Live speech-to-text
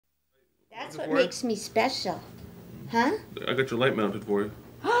That's what makes me special. Huh? I got your light mounted for you.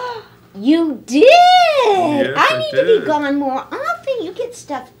 You did! Yes, I need to be gone more often. You get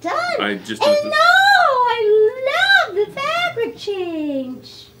stuff done. I just... And no, I love the fabric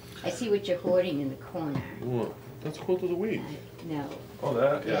change. I see what you're hoarding in the corner. What? That's quilt of the week. No. Oh,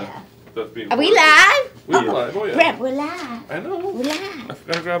 that? Yeah. That's being... Are we live? We're live. Oh, yeah. Brett, we're live. I know. We're live. I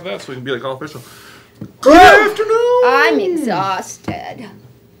gotta grab that so we can be like all official. Good afternoon! I'm exhausted.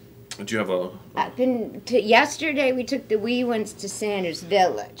 Did you have a... Yesterday we took the wee ones to Sanders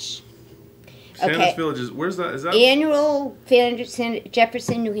Village. Sanders Village is... Where's that? Is that... Annual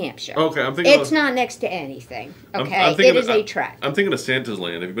Jefferson, New Hampshire. Okay, I'm thinking... It's not next to anything. Okay? It is a trek. I'm thinking of Santa's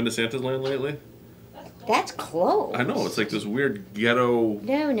Land. Have you been to Santa's Land lately? That's close. I know. It's like this weird ghetto...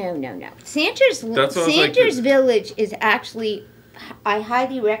 No. Santa's Village is actually... I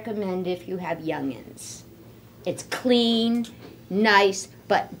highly recommend if you have youngins. It's clean, nice,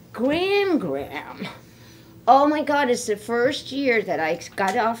 but Graham. Oh my God, it's the first year that I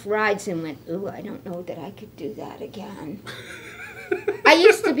got off rides and went, ooh, I don't know that I could do that again. I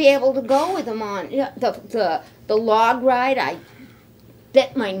used to be able to go with them on the log ride. I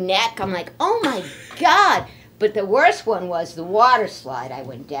bit my neck. I'm like, oh my God. But the worst one was the water slide I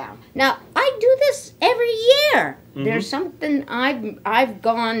went down. Now, I do this every year. Mm-hmm. There's something I've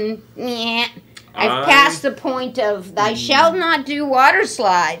gone, meh. I've passed the point of, I shall not do water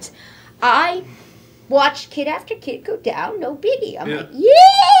slides. I watched kid after kid go down, no biggie. I'm like,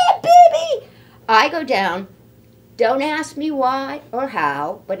 yeah, baby! I go down, don't ask me why or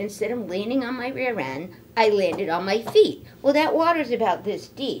how, but instead of landing on my rear end, I landed on my feet. Well, that water's about this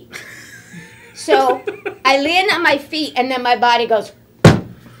deep. So I land on my feet, and then my body goes,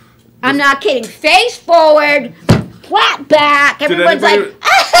 I'm not kidding, face forward, flat back. Everyone's like,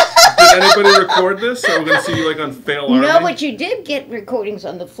 did anybody record this? So we're going to see you like on Fail Army? No, but you did get recordings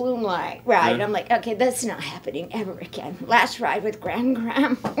on the flume ride. Yeah. I'm like, okay, that's not happening ever again. Last ride with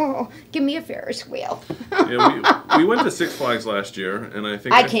Graham. Oh, give me a Ferris wheel. Yeah, we went to Six Flags last year, and I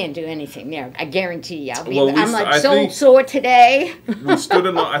think... I can't do anything there. I guarantee you. I'm like so sore today. We stood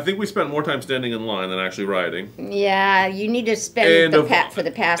in line. I think we spent more time standing in line than actually riding. Yeah, you need to spend for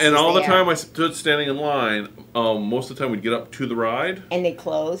the passes. And all the time I stood standing in line, most of the time we'd get up to the ride. And they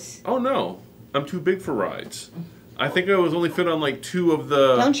close. Oh, no. I'm too big for rides. I think I was only fit on like 2 of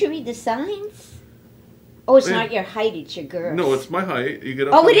the... Don't you read the signs? Oh, it's not your height, it's your girth. No, it's my height. You get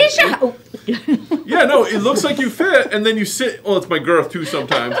up. Oh, it is your height. Yeah, no, it looks like you fit, and then you sit... Well, it's my girth, too,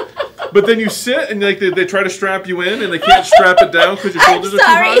 sometimes. But then you sit, and like they try to strap you in, and they can't strap it down because your shoulders are too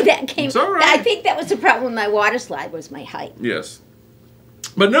high. It's all right. I think that was the problem with my water slide, was my height. Yes.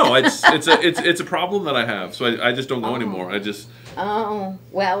 But no, it's a problem that I have, so I just don't go anymore. I just... Oh,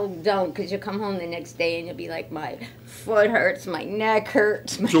 well, don't, because you'll come home the next day and you'll be like, my foot hurts, my neck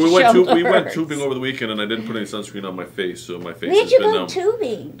hurts, my shoulder hurts. We went tubing over the weekend, and I didn't put any sunscreen on my face, so my face Where'd you go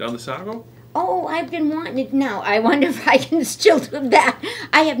tubing? Down the Sago. Oh, I've been wanting it now. I wonder if I can still do that.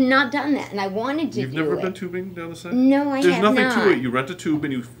 I have not done that, and I wanted to do it. You've never been tubing down the Sago? No, I have not. There's nothing to it. You rent a tube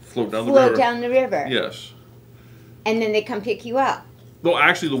and you float down the river. Float down the river. Yes. And then they come pick you up. Well,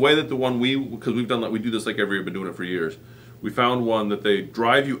 actually, the way that because we've done that, we do this like every year, been doing it for years. We found one that they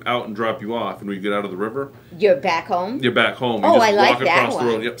drive you out and drop you off, and when you get out of the river... You're back home? You're back home. Oh, you just I like walk that across one.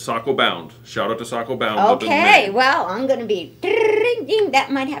 the road. Yep, Saco Bound. Shout out to Saco Bound. Okay, well, I'm going to be... That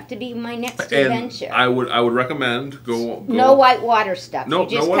might have to be my next adventure. I would recommend go... No white water stuff. No,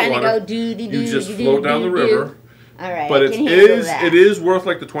 you just no white water. Kind of go You just float down the river. All right, but it is worth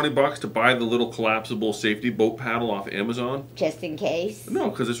like the $20 to buy the little collapsible safety boat paddle off Amazon. Just in case?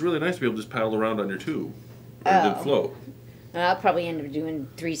 No, because it's really nice to be able to just paddle around on your tube. And then float. I'll probably end up doing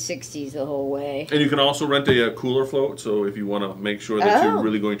 360s the whole way. And you can also rent a cooler float, so if you want to make sure that you're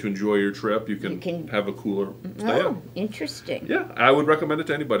really going to enjoy your trip, you can have a cooler stay up. Interesting. Yeah, I would recommend it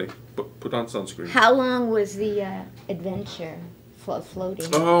to anybody. Put on sunscreen. How long was the adventure floating?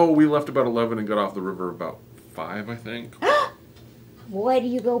 Oh, we left about 11 and got off the river about 5, I think. Why do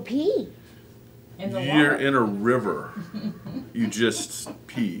you go pee? You're in a river. You just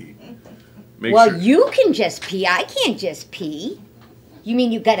pee. You can just pee. I can't just pee. You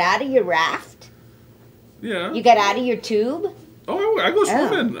mean you got out of your raft? Yeah. You got out of your tube? Oh, I go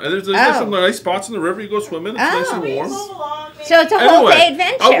swimming. There's some nice spots in the river. You go swimming. It's nice and warm. So it's a whole day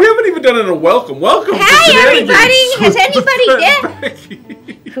adventure. We haven't even done it in a welcome. Welcome. Hi, everybody. Has anybody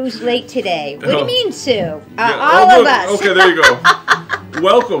there? Who's late today? What do you mean, Sue? All of us. Okay, there you go.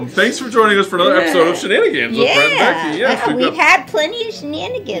 Welcome. Thanks for joining us for another episode of Shenanigans with Brett and Becky. Yes, we've had plenty of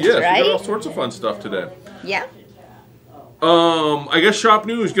shenanigans, right? We've got all sorts of fun stuff today. Yeah. I guess shop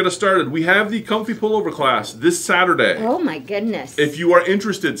news, get us started. We have the Comfy Pullover class this Saturday. Oh my goodness. If you are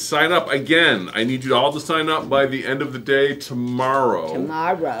interested, sign up again. I need you all to sign up by the end of the day tomorrow.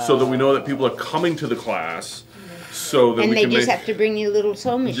 So that we know that people are coming to the class. So that and we they can just have to bring you a little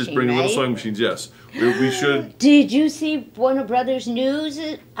sewing machine, just bring right? little sewing machines, yes. We should. Did you see Warner Brothers News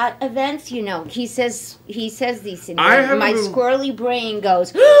events? You know, he says these things. My squirrely brain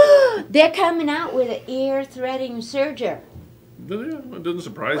goes, they're coming out with an ear-threading serger. It doesn't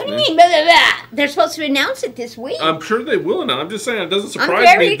surprise me. What do you mean, blah, blah, blah? They're supposed to announce it this week. I'm sure they will now. I'm just saying, it doesn't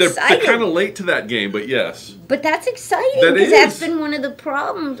surprise me. They're kind of late to that game, but yes. But that's exciting because that's been one of the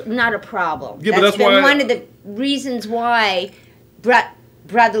problems. Not a problem. Yeah, but that's been one of the reasons why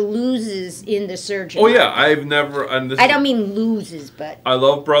Brother loses in the surgery. Oh yeah, I've never. I don't mean loses, but I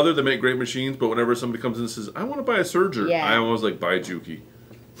love Brother. They make great machines, but whenever somebody comes in and says, "I want to buy a serger," I always like buy a Juki.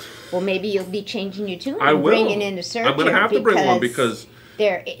 Well, maybe you'll be changing your tune. I will. Bringing in a serger. I'm going to have to bring one because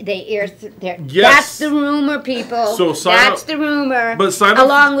that's the rumor, people. So that's the rumor. But sign up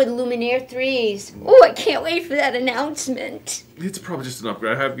along with Luminaire 3s. Oh, I can't wait for that announcement. It's probably just an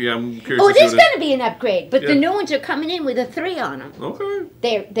upgrade. I'm curious. Oh, it is going to be an upgrade, but the new ones are coming in with a 3 on them.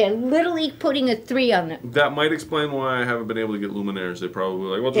 Okay. They're literally putting a 3 on them. That might explain why I haven't been able to get Luminaires. They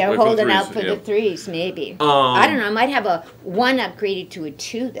probably they're holding out for the 3s, maybe. I don't know. I might have a 1 upgraded to a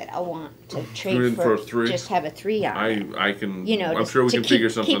 2 that I want to trade for a 3. Just have a 3 on it. I can. You know, I'm sure we can figure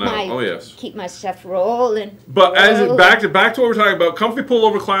something out. Oh yes. Keep my stuff rolling. But back to what we're talking about. Comfy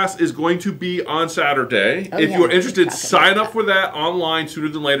Pullover class is going to be on Saturday. If you are interested, sign up for that online sooner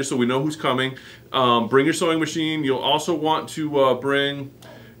than later, so we know who's coming. Bring your sewing machine. You'll also want to bring,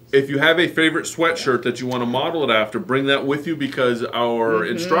 if you have a favorite sweatshirt that you want to model it after, bring that with you because our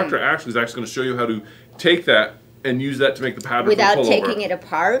instructor is actually going to show you how to take that and use that to make the pattern without for the pullover. Taking it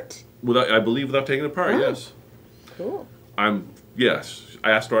apart. I believe without taking it apart. Yes. Cool. Yes.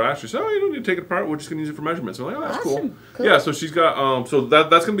 I asked our actress, "Oh, you don't need to take it apart. We're just going to use it for measurements." I'm like, "Oh, that's awesome. Cool." Yeah. So she's got. So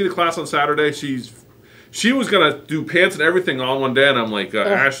that's going to be the class on Saturday. She was going to do pants and everything all in one day, and I'm like,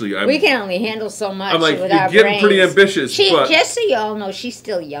 Ashley, we can only handle so much. I'm like, with you're our getting brains. pretty ambitious. Just so y'all know, she's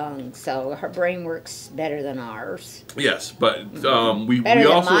still young, so her brain works better than ours. Yes, but we better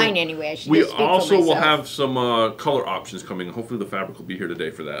also than mine anyway. We also will have some color options coming. Hopefully, the fabric will be here today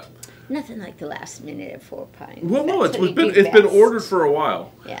for that. Nothing like the last minute at Four Pines. Well, no, it's been ordered for a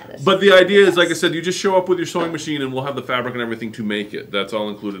while. Yeah, but the idea is, like I said, you just show up with your sewing machine, and we'll have the fabric and everything to make it. That's all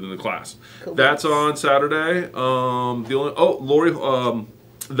included in the class. Cool. That's on Saturday. Lori,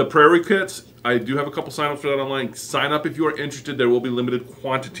 the Prairie kits. I do have a couple sign-ups for that online. Sign up if you are interested. There will be limited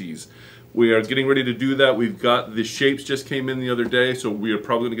quantities. We are getting ready to do that. We've got the shapes just came in the other day, so we are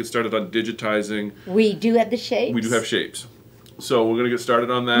probably going to get started on digitizing. We do have the shapes? We do have shapes. So we're going to get started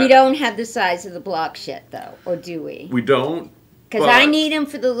on that. We don't have the size of the blocks yet, though, or do we? We don't. Because I need them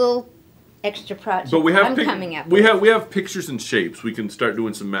for the little extra project but we have I'm coming up with. We have pictures and shapes. We can start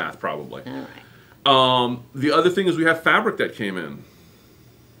doing some math, probably. All right. The other thing is we have fabric that came in.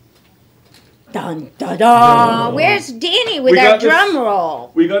 Dun, dun, dun. Where's Danny with our drum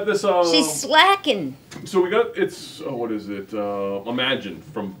roll? We got this. She's slacking. So we got, what is it? Imagine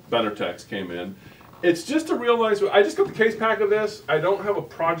from Benartex came in. It's just a real nice. I just got the case pack of this. I don't have a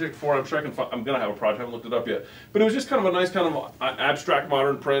project for it. I'm sure I can find. I'm gonna have a project. I haven't looked it up yet. But it was just kind of a nice kind of abstract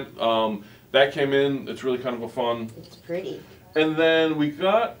modern print. That came in. It's really kind of a fun. It's pretty. And then we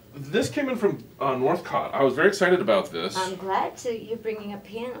got this came in from Northcott. I was very excited about this. I'm glad you're bringing up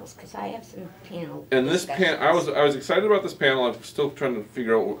panels because I have some panel. And this I was excited about this panel. I'm still trying to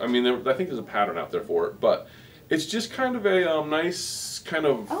figure out. I mean, I think there's a pattern out there for it, but it's just kind of a nice. Kind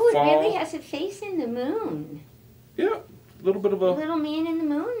of it fall. really has a face in the moon. Yeah, a little bit of a little man in the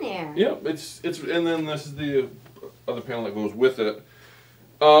moon there. Yeah, it's and then this is the other panel that goes with it.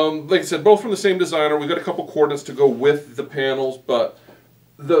 Like I said, both from the same designer. We got a couple coordinates to go with the panels, but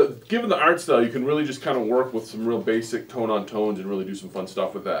given the art style, you can really just kind of work with some real basic tone on tones and really do some fun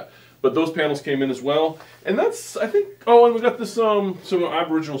stuff with that. But those panels came in as well, and that's I think. Oh, and we got this some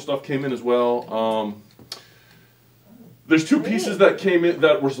Aboriginal stuff came in as well. There's 2 pieces that came in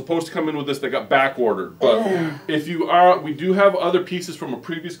that were supposed to come in with this that got back ordered. But if you are, we do have other pieces from a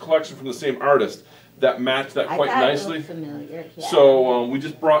previous collection from the same artist that match that quite nicely. It familiar. Yeah. So we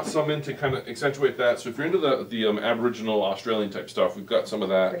just brought some in to kind of accentuate that. So if you're into the Aboriginal Australian type stuff, we've got some of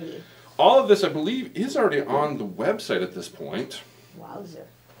that. Pretty. All of this, I believe, is already on the website at this point. Wowzer.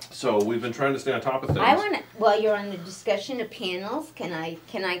 So we've been trying to stay on top of things. I want to. While you're on the discussion of panels, can I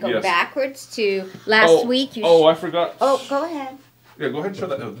go backwards to last week? I forgot. Oh, go ahead. Yeah, go ahead and show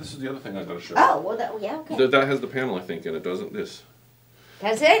that. Oh, this is the other thing I got to show. Oh, well, okay. That has the panel, I think, in it, doesn't this?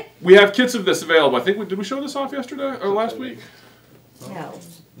 Does it? We have kits of this available. I think did we show this off yesterday or last week? No.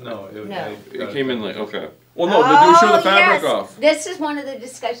 No. It came in late. Okay. Well, no. Did we show the fabric off? This is one of the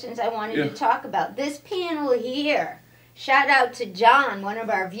discussions I wanted to talk about. This panel here. Shout out to John, one of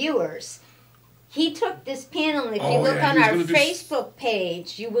our viewers. He took this panel, and if you look on our Facebook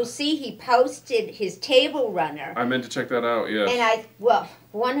page, you will see he posted his table runner. I meant to check that out, yes. And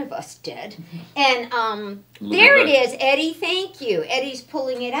one of us did. And there it is, Eddie, thank you. Eddie's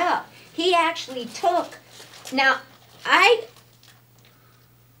pulling it up. He actually took, now, I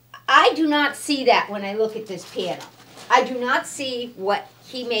do not see that when I look at this panel. I do not see what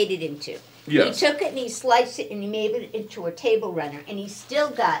he made it into. Yes. He took it and he sliced it and he made it into a table runner, and he's still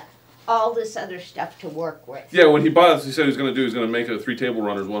got all this other stuff to work with. Yeah, when he bought this, he said he was going to make it 3 table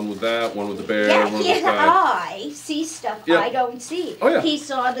runners, one with that, one with the bear, one with the sky. I see stuff I don't see. Oh, yeah. He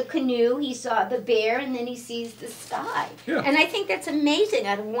saw the canoe, he saw the bear, and then he sees the sky. Yeah. And I think that's amazing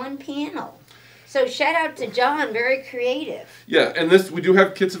out of one panel. So shout out to John, very creative. Yeah, and we do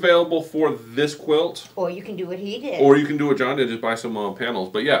have kits available for this quilt. Or you can do what he did. Or you can do what John did, just buy some panels.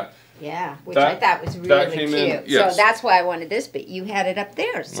 But yeah. Yeah, which I thought was really cute. Yes. So that's why I wanted this, but you had it up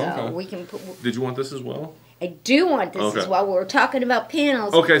there, so we can put... Did you want this as well? I do want this as well. We're talking about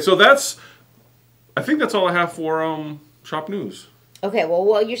panels. Okay, so I think that's all I have for shop news. Okay, well,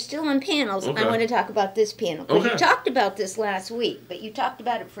 while you're still on panels, I want to talk about this panel. Because you talked about this last week, but you talked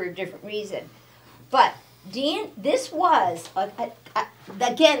about it for a different reason. But, Dan, this was,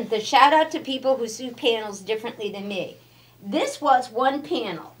 again, the shout out to people who see panels differently than me. This was one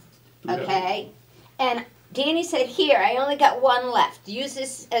panel. Okay, and Danny said, here, I only got one left. Use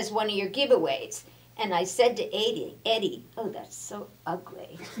this as one of your giveaways. And I said to Eddie, oh, that's so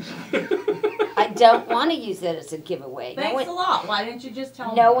ugly. I don't want to use that as a giveaway. Thanks a lot. Why didn't you just tell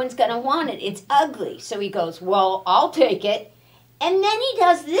me? No one's going to want it. It's ugly. So he goes, well, I'll take it. And then he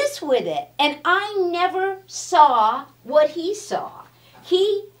does this with it. And I never saw what he saw.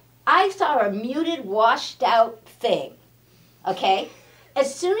 I saw a muted, washed out thing. Okay?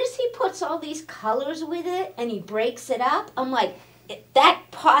 As soon as he puts all these colors with it and he breaks it up, I'm like, that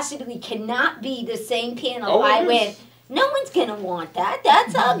possibly cannot be the same panel. I went, no one's going to want that.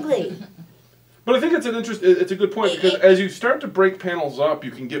 That's ugly. But I think it's a good point, because as you start to break panels up,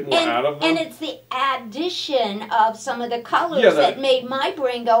 you can get more out of them. And it's the addition of some of the colors that made my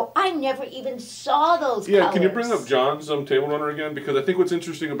brain go, I never even saw those colors. Yeah, can you bring up John's table runner again? Because I think what's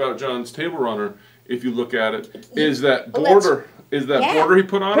interesting about John's table runner, if you look at it, is that border. Is that border he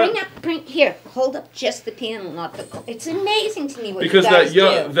put on it? Here, hold up just the panel, not the... It's amazing to me what because you guys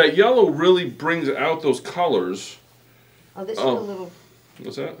do. That yellow really brings out those colors. Oh, this is a little...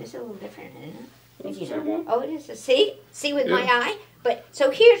 What's that? This is a little different, isn't it? Oh, it is. See with my eye? But,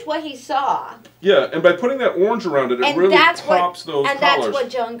 so here's what he saw. Yeah, and by putting that orange around it, it really pops those colors. And that's what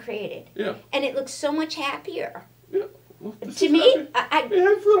John created. Yeah. And it looks so much happier. Yeah. Well, to me, it has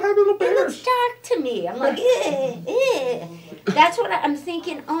little bears. It looks dark to me. I'm like, That's what I'm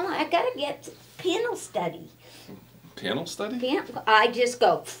thinking. Oh, I gotta get panel study. Panel study? I just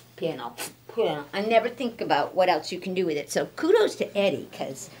go panel. I never think about what else you can do with it. So kudos to Eddie,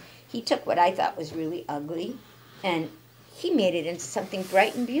 because he took what I thought was really ugly, and he made it into something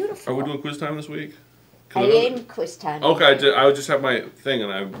bright and beautiful. Are we doing quiz time this week? I didn't quiz time. Okay, I would just have my thing,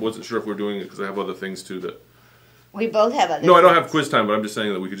 and I wasn't sure if we were doing it because I have other things too that. We both have other No, I don't have quiz time, but I'm just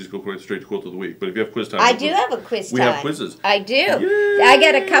saying that we could just go straight to quilt of the week. But if you have quiz time... I do have a quiz time. We have quizzes. I do. Yay! I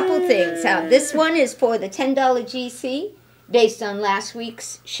got a couple things. This one is for the $10 GC based on last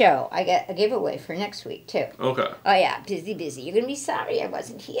week's show. I got a giveaway for next week, too. Okay. Oh, yeah. Busy. You're going to be sorry I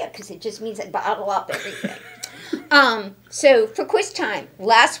wasn't here because it just means I bottle up everything. So, for quiz time,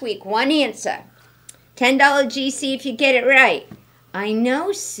 last week, one answer. $10 GC if you get it right. I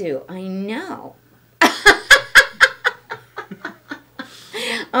know, Sue. I know.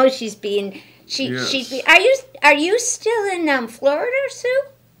 Oh, she's being. She's being. Are you still in Florida, Sue?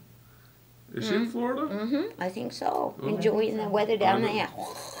 Is she in Florida? Mm-hmm. I think so. Oh. Enjoying the weather down there.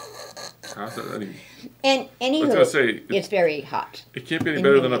 How's that? And anywho, it's very hot. It can't be any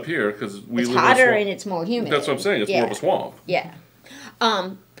better than up here because we live hotter and it's more humid. That's what I'm saying. It's more of a swamp. Yeah.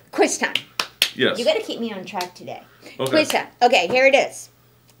 Quiz time. Yes. You got to keep me on track today. Okay. Quiz time. Okay, here it is.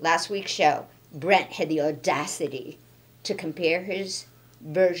 Last week's show. Brent had the audacity to compare his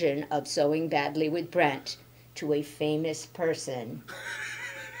version of Sewing Badly with Brent to a famous person.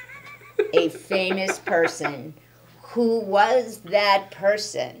 A famous person. Who was that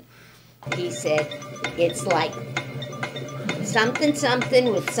person? He said, it's like something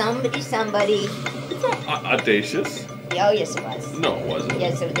with somebody. Audacious? Oh, yes, it was. No, it wasn't.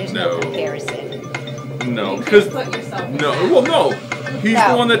 Yes, so there's no comparison. No, because no. He's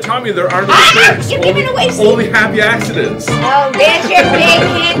the one that taught me there are no mistakes. You're giving away only happy accidents. Oh, there's your big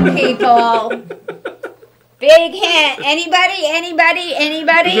hint, people. Big hint. Anybody? Is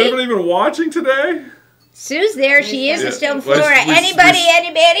anybody even watching today? Sue's there. She is still in Florida.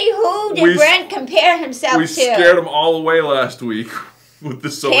 Anybody? Who did Brent compare himself to? We scared him all away last week with the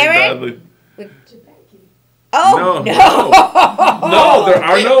sewing badly. Oh no! No, there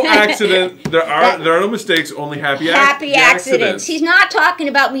are no accidents. There are no mistakes. Only happy accidents. He's not talking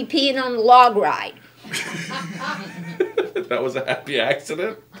about me peeing on the log ride. That was a happy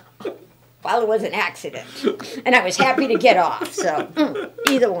accident. Well, it was an accident, and I was happy to get off. So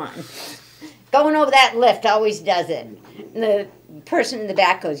either one. Going over that lift always does it. And the person in the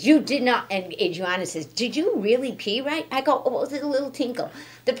back goes, "You did not," and Adriana says, "Did you really pee right?" I go, "Oh, it was a little tinkle."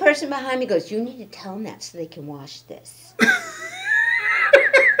 The person behind me goes, "You need to tell them that so they can wash this."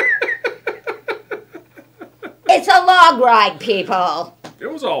 It's a log ride, people. It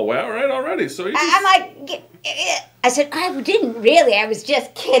was all wet, right, already. So you I'm like, I said, "I didn't really. I was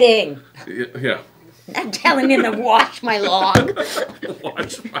just kidding." Yeah. I'm telling him to wash my log.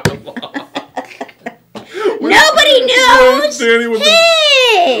 Wash my log. Nobody knows. Where's Danny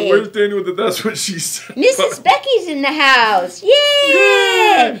with the "that's what she said"? Mrs. Becky's in the house.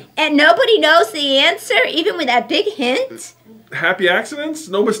 Yay! And nobody knows the answer, even with that big hint. Happy accidents?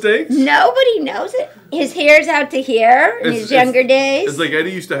 No mistakes? Nobody knows it. His hair's out to here in his younger days. It's like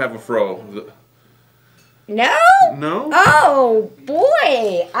Eddie used to have a fro. No? No? Oh,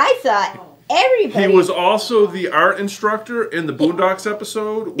 boy. I thought everybody... He was also the art instructor in the Boondocks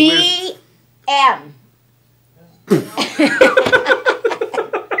episode. B.M.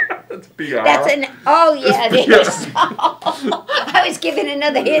 That's an... Oh, yeah, it is. I was given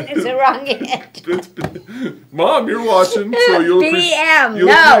another hint. It's the wrong hint. Mom, you're watching, so you'll BM.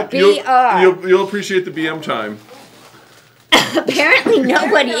 No, BR. You'll appreciate the BM time. Apparently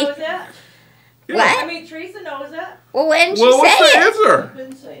nobody... knows that. What? I mean, Teresa knows that. Well, when did she what's say the it? answer? I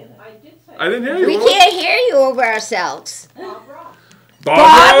didn't say it. I did say it. I didn't hear you. We can't hear you over ourselves. Bob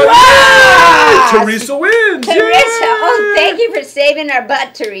Ross! Teresa wins! Teresa! Yay! Oh, thank you for saving our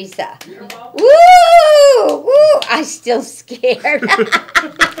butt, Teresa. You're welcome. Woo! Woo! I'm still scared.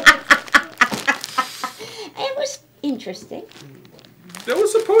 It was interesting. That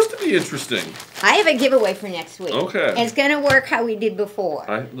was supposed to be interesting. I have a giveaway for next week. Okay. It's going to work how we did before.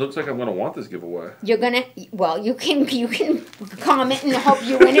 Looks like I'm going to want this giveaway. You're going to, well, you can comment and hope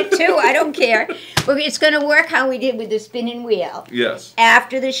you win it too. I don't care. But it's going to work how we did with the spinning wheel. Yes.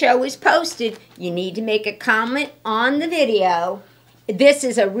 After the show is posted, you need to make a comment on the video. This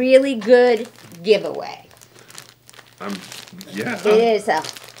is a really good giveaway. Yeah. It is an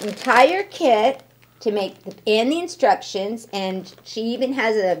entire kit to make and the instructions, and she even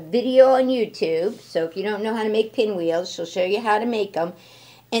has a video on YouTube, so if you don't know how to make pinwheels, she'll show you how to make them,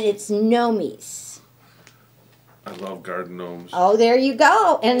 and it's gnomies. I love garden gnomes. Oh, there you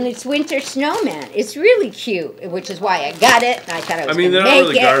go, and it's winter snowman. It's really cute, which is why I got it, and I thought I was going to make it. They're not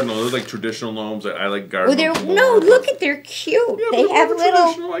really garden gnomes, they're like traditional gnomes. I like garden gnomes. No, look at, they're cute. Yeah, they have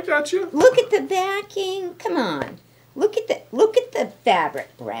little, I got you. Look at the backing, come on. Look at the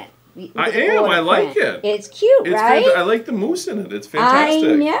fabric, Brent. I like it. It's cute, right? I like the moose in it. It's fantastic.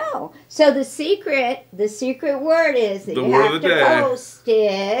 I know. So the secret word is that you have to post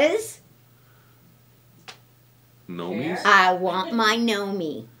is... Gnomies? I want my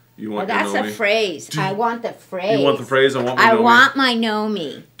gnomie. You want that's a phrase. I want the phrase. You want the phrase? I want my gnomie? I want my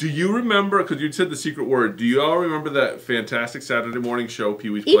gnomie. Do you remember, because you said the secret word, do you all remember that fantastic Saturday morning show,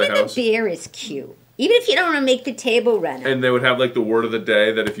 Pee-wee's Playhouse? Even the bear is cute. Even if you don't want to make the table runner. And they would have like the word of the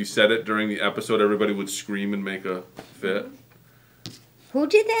day that if you said it during the episode, everybody would scream and make a fit. Who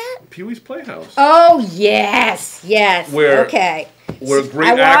did that? Pee-wee's Playhouse. Oh, yes. Where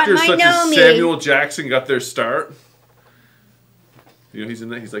great actors such as Samuel Jackson got their start. You know, he's in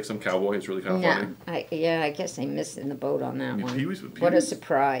that. He's like some cowboy. It's really kind of funny. I guess I missed in the boat on that one. Pee-wee's. What a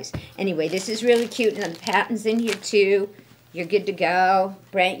surprise. Anyway, this is really cute. And the patent's in here, too. You're good to go.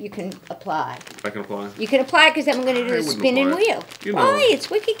 Brent, you can apply. I can apply? You can apply because I'm going to do the spinning wheel. Why? It's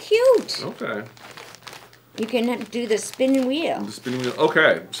wicked cute. Okay. You can do the spinning wheel. The spinning wheel.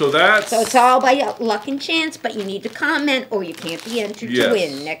 Okay. So it's all by luck and chance, but you need to comment or you can't be entered to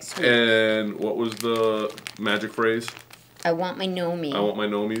win next week. And what was the magic phrase? I want my gnomie. I want my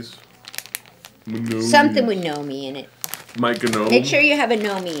gnomies. Something with gnomie in it. My gnome. Make sure you have a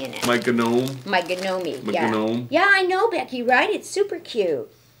gnomie in it. My gnome. My gnomie. My gnome. Yeah, I know, Becky, right? It's super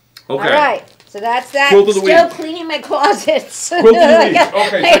cute. Okay. All right. So that's that. Quilt of the Still week. cleaning my closets. Quilt of the week.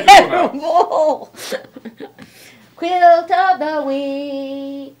 Okay, check this one out. Quilt of the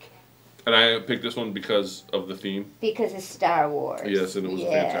week. And I picked this one because of the theme. Because it's Star Wars. Yes, and it was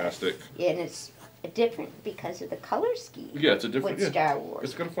fantastic. Yeah, and it's different because of the color scheme. Yeah, it's a different with Star Wars.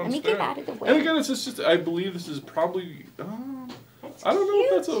 It's got a fun Let me style. get out of the way. And again, it's just I believe this is probably I don't know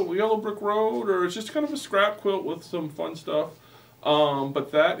if that's a yellow brick road or it's just kind of a scrap quilt with some fun stuff.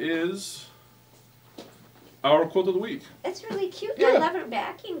 But that is our quilt of the week. That's really cute. Yeah. I love her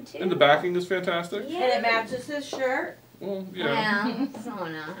backing too. And the backing is fantastic. Yeah. And it matches his shirt. Well, yeah. Well,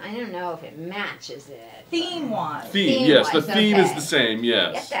 I don't know if it matches it. Theme-wise. Theme, yes. The Theme-wise, theme okay. is the same,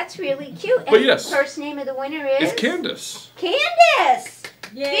 yes. Yeah, that's really cute. But and yes. the first name of the winner is? It's Candace. Candace!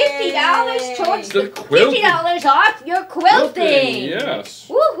 Yay. $50 towards The quilting. $50 off your quilting. Yes.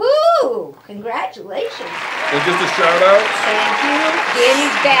 Woohoo! Congratulations. And just a shout out. Thank you.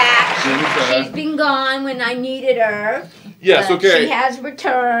 Danny's back. Danny's back. She's been gone when I needed her. Yes, but okay. She has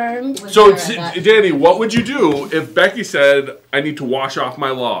returned. So, Danny, what would you do if Becky said, I need to wash off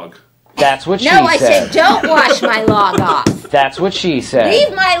my log? That's what she No, I said. said don't wash my log off. That's what she said.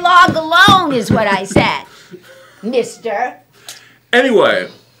 Leave my log alone is what I said, mister. Anyway.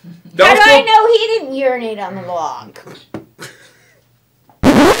 How do I know he didn't urinate on the log?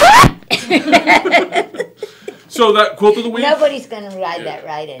 So that quilt of the week? Nobody's going to ride that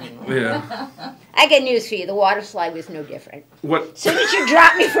ride anymore. Yeah. I got news for you. The water slide was no different. What? As soon as you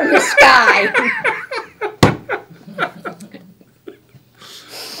drop me from the sky.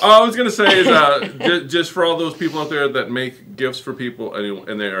 All I was going to say is just for all those people out there that make gifts for people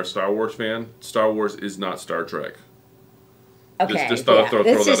and they are a Star Wars fan, Star Wars is not Star Trek. Okay, Just throw that out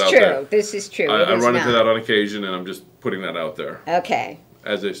there. This is true. I run into that on occasion, and I'm just putting that out there. Okay.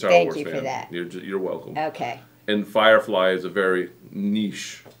 As a Star Wars fan. Thank you for that. You're welcome. Okay. And Firefly is a very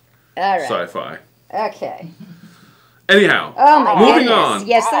niche All right. sci-fi. Okay. Anyhow, Oh my moving goodness. on.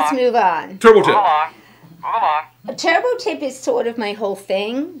 Yes, let's move on. Turbo tip. A turbo tip is sort of my whole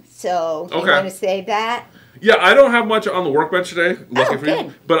thing, so you Okay. want to save that? Yeah, I don't have much on the workbench today. Lucky for you.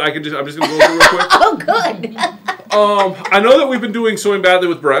 good. But I'm just going to go through real quick. Oh, good. I know that we've been doing Sewing Badly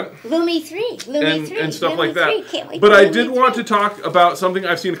with Brent. Lumi 3. Lumi 3. And stuff Lumi like that. 3. Can't wait But for I Lumi did 3. want to talk about something.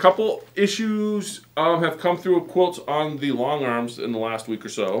 I've seen a couple issues have come through with quilts on the long arms in the last week or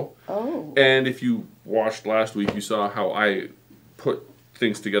so. Oh. And if you watched last week, you saw how I put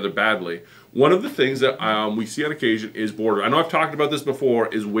things together badly. One of the things that we see on occasion is border. I know I've talked about this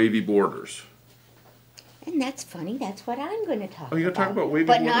before, is wavy borders. And that's funny. That's what I'm going to talk about. Oh, you're going to talk about wavy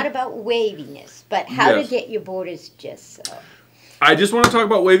But borders? not about waviness, but how Yes. to get your borders just so. I just want to talk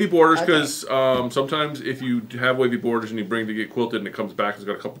about wavy borders Okay. because sometimes if you have wavy borders and you bring to get quilted and it comes back, it's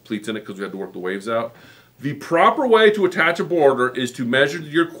got a couple pleats in it because we had to work the waves out. The proper way to attach a border is to measure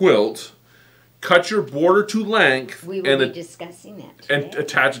your quilt, cut your border to length, We will be discussing that today. and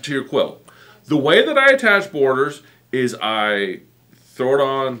attach it to your quilt. The way that I attach borders is I throw it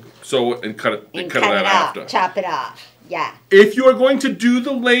on, sew it, and cut it, and cut cut it it out off. after. Chop it off. Yeah. If you are going to do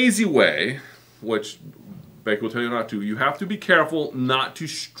the lazy way, which Becky will tell you not to, you have to be careful not to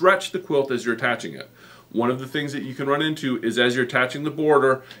stretch the quilt as you're attaching it. One of the things that you can run into is as you're attaching the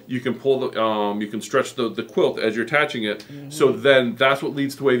border, you can pull the, you can stretch the quilt as you're attaching it. Mm-hmm. So then that's what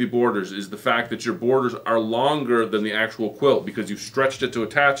leads to wavy borders, is the fact that your borders are longer than the actual quilt because you stretched it to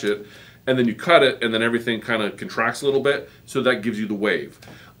attach it, and then you cut it, and then everything kind of contracts a little bit. So that gives you the wave.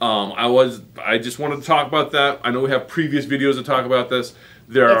 I just wanted to talk about that. I know we have previous videos that talk about this.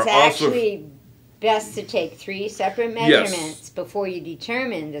 It's actually best to take 3 separate measurements Yes. before you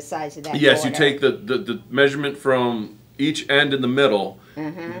determine the size of that Yes, border. you take the measurement from each end in the middle,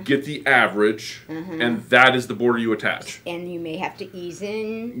 get the average, and that is the border you attach. And you may have to ease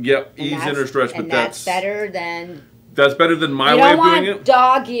in. Yep, ease in or stretch, but and that's better than... That's better than my you way don't of doing want it.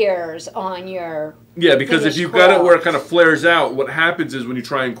 dog ears on your... Yeah, because if finished you've got it quilt. where it kind of flares out, what happens is when you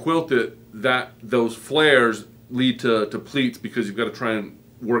try and quilt it, those flares lead to pleats because you've got to try and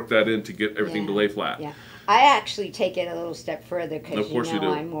work that in to get everything to lay flat. Yeah, I actually take it a little step further Of because course you you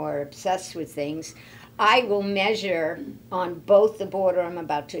know do. I'm more obsessed with things. I will measure on both the border I'm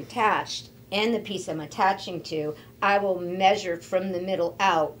about to attach and the piece I'm attaching to. I will measure from the middle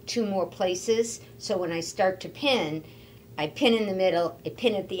out 2 more places. So when I start to pin, I pin in the middle, I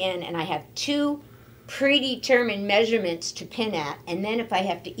pin at the end, and I have 2 predetermined measurements to pin at. And then if I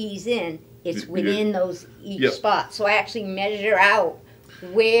have to ease in, it's within those each spot. So I actually measure out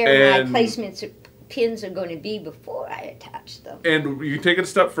where my placements pins are going to be before I attach them. And you can take it a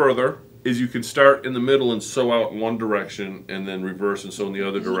step further, is you can start in the middle and sew out in one direction and then reverse and sew in the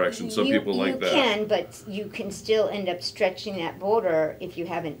other direction. Some people like that. You can, but you can still end up stretching that border if you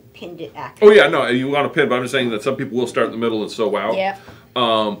haven't pinned it accurately. Oh yeah, no, you want to pin, but I'm just saying that some people will start in the middle and sew out. Yeah.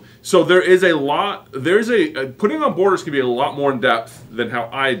 So there is a lot. There's putting on borders can be a lot more in depth than how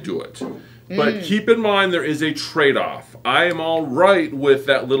I do it. But keep in mind there is a trade-off. I am all right with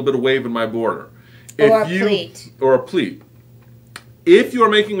that little bit of wave in my border. Or a pleat. Or a pleat. If you are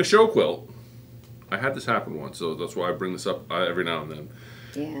making a show quilt, I had this happen once, so that's why I bring this up every now and then.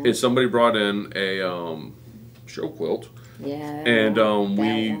 Yeah. Is somebody brought in a show quilt. Yeah. And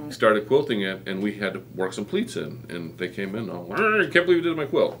we started quilting it, and we had to work some pleats in. And they came in, I can't believe you did my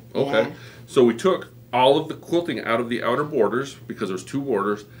quilt. Okay. Yeah. So we took all of the quilting out of the outer borders, because there's 2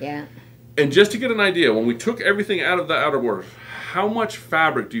 borders. Yeah. And just to get an idea, when we took everything out of the outer borders, how much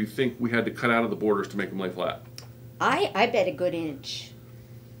fabric do you think we had to cut out of the borders to make them lay flat? I bet a good inch.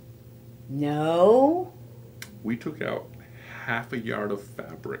 No. We took out half a yard of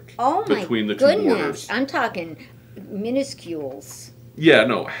fabric between the 2 goodness. borders. I'm talking minuscules. Yeah,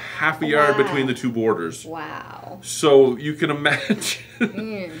 no, half a yard between the 2 borders. Wow. So you can imagine.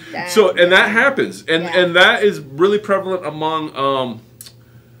 That happens, and that is really prevalent among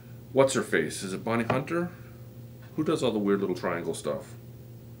what's her face? Is it Bonnie Hunter? Who does all the weird little triangle stuff?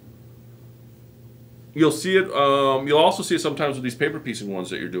 You'll see it. You'll also see it sometimes with these paper piecing ones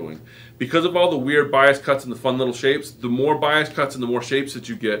that you're doing, because of all the weird bias cuts and the fun little shapes. The more bias cuts and the more shapes that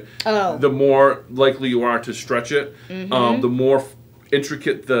you get, the more likely you are to stretch it. The more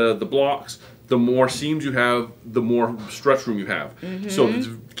intricate the blocks, the more seams you have, the more stretch room you have. So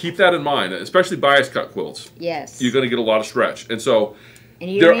keep that in mind, especially bias cut quilts. Yes. You're going to get a lot of stretch, and so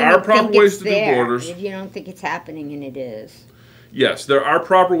and there are proper ways to do borders. If you don't think it's happening, and it is. Yes, there are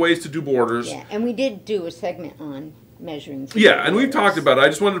proper ways to do borders. Yeah, and we did do a segment on measuring. Yeah, and we've talked about it. I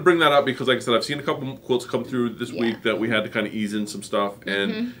just wanted to bring that up because, like I said, I've seen a couple quilts come through this week that we had to kind of ease in some stuff.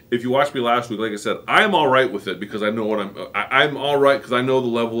 And if you watched me last week, like I said, I'm all right with it because I know what I'm all right because I know the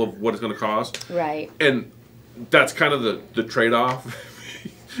level of what it's going to cost. Right. And that's kind of the trade-off.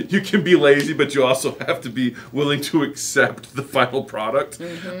 You can be lazy, but you also have to be willing to accept the final product.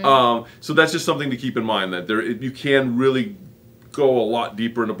 So that's just something to keep in mind, that you can really go a lot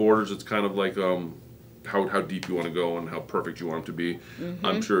deeper into borders. It's kind of like how deep you want to go and how perfect you want them to be.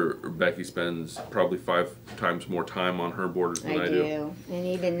 I'm sure Becky spends probably 5 times more time on her borders than I do. And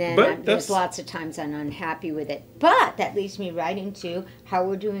even then, there's lots of times I'm unhappy with it. But that leads me right into how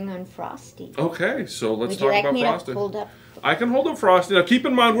we're doing on Frosty. Okay, so let's talk about Frosty. To hold up? I can hold up Frosty. Now keep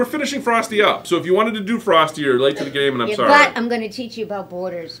in mind, we're finishing Frosty up. So if you wanted to do Frosty, you're late to the game, and I'm sorry. But I'm going to teach you about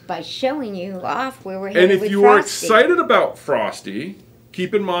borders by showing you off where we're headed with Frosty. And if you are excited about Frosty,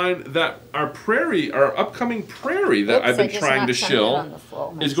 keep in mind that our upcoming prairie that I've been trying to shill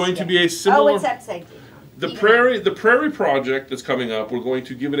is going to be a similar. Oh, it's upside down. The prairie project that's coming up, we're going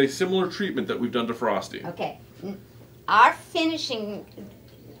to give it a similar treatment that we've done to Frosty. Okay. Our finishing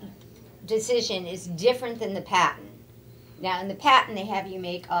decision is different than the pattern. Now, in the pattern, they have you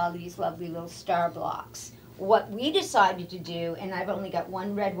make all these lovely little star blocks. What we decided to do, and I've only got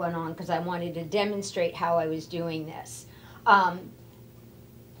one red one on because I wanted to demonstrate how I was doing this.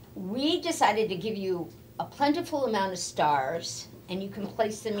 We decided to give you a plentiful amount of stars, and you can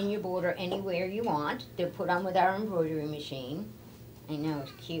place them in your border anywhere you want. They're put on with our embroidery machine. I know,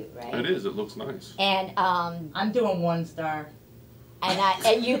 it's cute, right? It is. It looks nice. And I'm doing 1 star.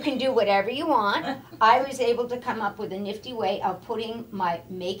 And you can do whatever you want. I was able to come up with a nifty way of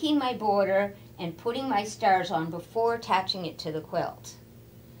making my border and putting my stars on before attaching it to the quilt.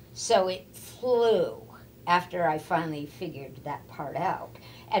 So it flew after I finally figured that part out.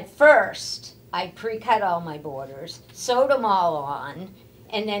 At first, I pre-cut all my borders, sewed them all on,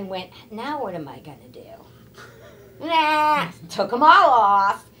 and then went, now what am I going to do? Took them all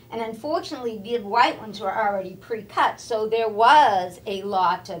off. And unfortunately, the white ones were already pre-cut, so there was a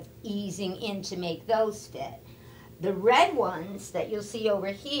lot of easing in to make those fit. The red ones that you'll see over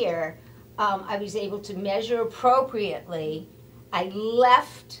here, I was able to measure appropriately. I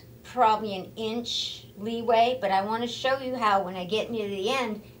left probably an inch leeway, but I want to show you how when I get near the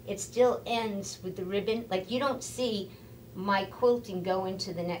end, it still ends with the ribbon. Like, you don't see my quilting go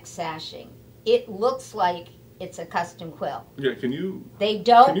into the next sashing. It looks like it's a custom quilt. Yeah, can you? They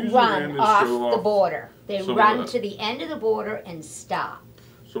don't run off the border. They run to the end of the border and stop.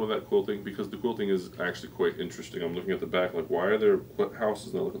 Some of that quilting, because the quilting is actually quite interesting. I'm looking at the back, like, why are there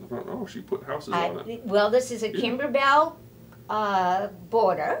houses? And I look at the front. Oh, she put houses on it. Well, this is a Kimberbell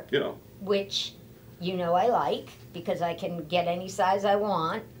border, which you know I like because I can get any size I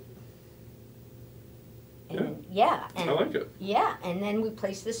want. And, and I like it. Yeah, and then we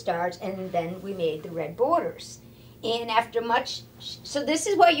placed the stars, and then we made the red borders. And after much, so this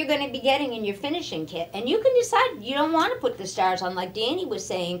is what you're going to be getting in your finishing kit. And you can decide you don't want to put the stars on. Like Danny was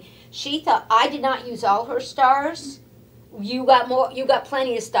saying, she thought, I did not use all her stars. You got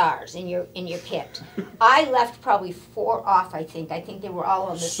plenty of stars in your kit. I left probably 4 off. I think they were all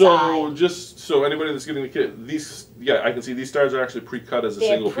on the side. So just so anybody that's getting the kit, these I can see these stars are actually pre-cut as a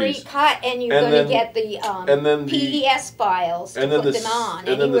single piece. They're pre-cut, and you're going to get the PES files to put them on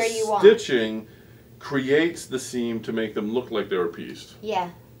anywhere you want. And then the stitching creates the seam to make them look like they were pieced.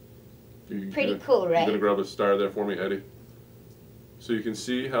 Yeah. Pretty cool, right? You're going to grab a star there for me, Eddie? So you can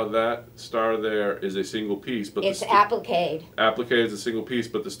see how that star there is a single piece, but it's appliqued. Appliqued is a single piece,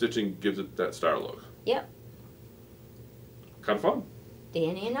 but the stitching gives it that star look. Yep. Kind of fun.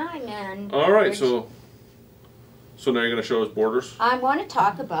 Danny and I, man. All right, so now you're going to show us borders? I want to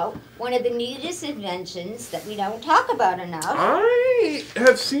talk about one of the neatest inventions that we don't talk about enough. I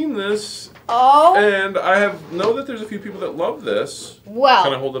have seen this. Oh. And I know that there's a few people that love this. Well.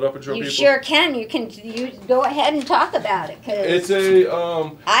 Can I hold it up and show people? You sure can. You go ahead and talk about it. Cause it's a.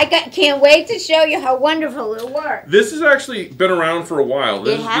 Can't wait to show you how wonderful it'll work. This has actually been around for a while.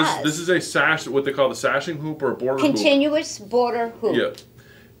 It has. This is a sash, what they call the sashing hoop or a border hoop. Continuous border hoop. Yeah.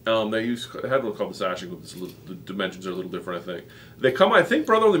 They had one called the sashing hoop. The dimensions are a little different, I think. They come, I think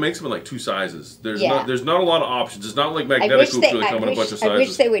Brother only makes them in like 2 sizes. There's not a lot of options. It's not like magnetic hoops where they come in a bunch of sizes. I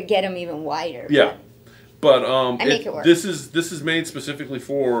wish they would get them even wider. Yeah. But I make it work. This is made specifically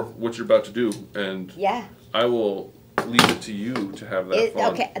for what you're about to do, and yeah. I will leave it to you to have that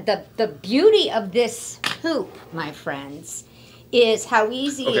fun. Okay. The beauty of this hoop, my friends, is how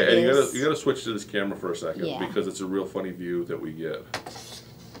easy it is. Okay, you gotta switch to this camera for a second because it's a real funny view that we get.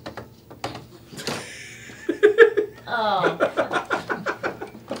 Oh.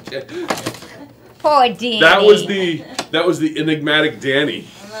 Okay. Poor Danny. That was the enigmatic Danny.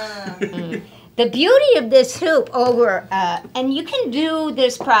 The beauty of this hoop and you can do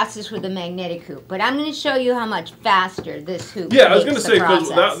this process with a magnetic hoop, but I'm going to show you how much faster this hoop I was going to say, because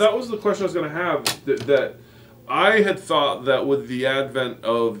that was the question I was going to have, that I had thought that with the advent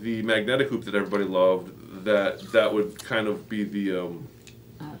of the magnetic hoop that everybody loved, that would kind of be the...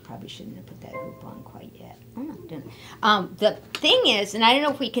 I probably shouldn't have put that hoop on quite yet. Oh, no, didn't. The thing is, and I don't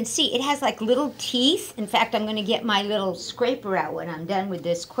know if we can see, it has like little teeth. In fact, I'm going to get my little scraper out when I'm done with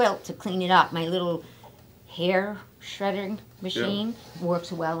this quilt to clean it up. My little hair shredding machine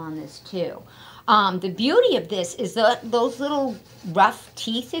works well on this too. The beauty of this is those little rough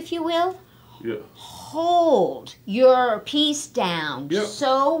teeth, if you will, hold your piece down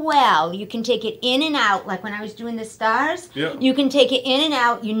so well. You can take it in and out, like when I was doing the stars. You can take it in and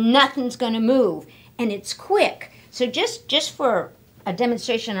out. Nothing's going to move. And it's quick. So just for a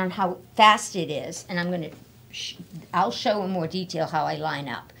demonstration on how fast it is, and I'll show in more detail how I line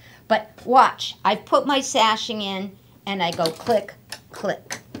up. But watch, I put my sashing in, and I go click,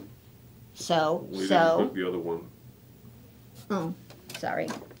 click. So. We didn't put the other one. Oh, sorry.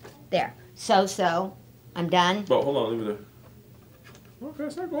 There. So, I'm done. But hold on, leave it there. Okay,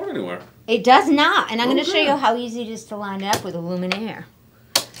 it's not going anywhere. It does not, and I'm going to show you how easy it is to line it up with a luminaire.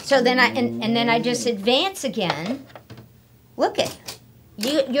 So then I just advance again. Look at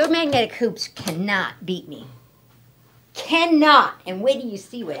your magnetic hoops cannot beat me. Cannot. And wait till you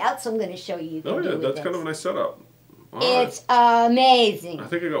see what else I'm going to show you. That's kind of a nice setup. It's amazing. I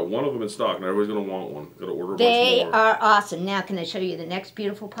think I got one of them in stock, and everybody's going to want one. Got to order a bunch more. They are awesome. Now, can I show you the next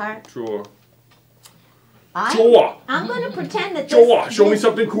beautiful part? Sure. I'm going to pretend that show me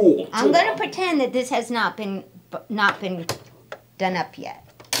something cool. I'm going to pretend that this has not been done up yet.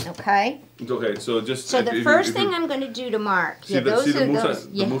 Okay. Okay, so the first thing I'm going to do to mark. See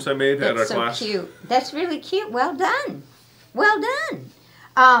the moose I made at our class. That's so cute. That's really cute. Well done. Well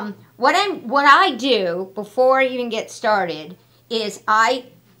done. What I do before I even get started is I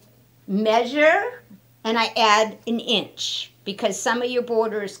measure and I add an inch because some of your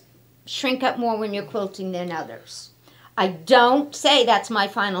borders shrink up more when you're quilting than others. I don't say that's my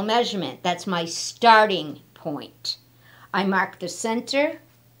final measurement. That's my starting point. I mark the center.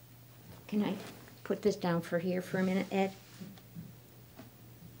 Can I put this down for here for a minute, Ed?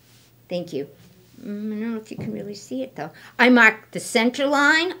 Thank you. I don't know if you can really see it, though. I mark the center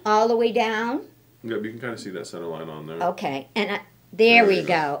line all the way down. Yeah, you can kind of see that center line on there. Okay, and there we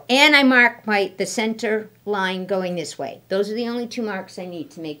go. And I mark the center line going this way. Those are the only 2 marks I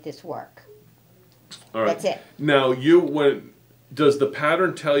need to make this work. All right. That's it. Now, does the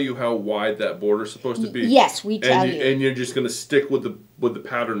pattern tell you how wide that border is supposed to be? Yes, we tell you. And you're just going to stick with the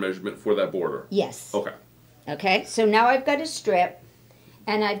pattern measurement for that border? Yes. Okay. Okay, so now I've got a strip,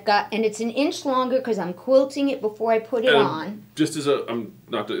 And it's an inch longer because I'm quilting it before I put it on. Just as I'm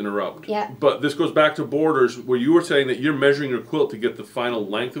not to interrupt. Yeah. But this goes back to borders, where you were saying that you're measuring your quilt to get the final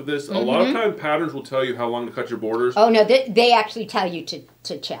length of this. A lot of time, patterns will tell you how long to cut your borders. Oh no, they actually tell you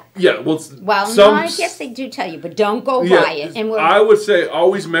to check. Yeah, well, no, I guess they do tell you, but don't go by it. And I would say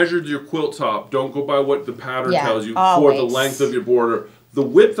always measure your quilt top. Don't go by what the pattern tells you for the length of your border. The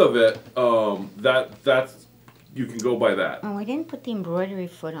width of it, that's. You can go by that. Oh, I didn't put the embroidery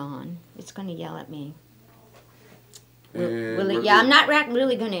foot on. It's going to yell at me. I'm not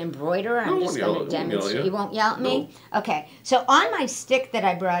really going to embroider. I'm just going to demonstrate. You won't yell at me? No. Okay. So on my stick that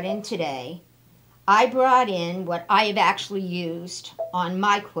I brought in today, I brought in what I have actually used on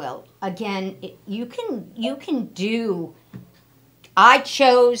my quilt. Again, you can do... I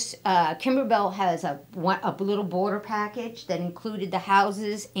chose, Kimberbell has a little border package that included the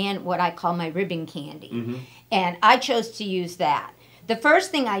houses and what I call my ribbon candy. And I chose to use that. The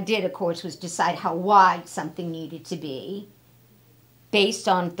first thing I did, of course, was decide how wide something needed to be based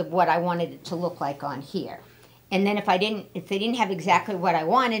on what I wanted it to look like on here. And then if they didn't have exactly what I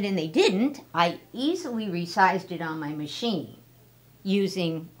wanted, and they didn't, I easily resized it on my machine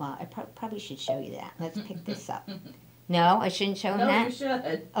using, well, I probably should show you that. Let's pick this up. No, I shouldn't show them that? No, you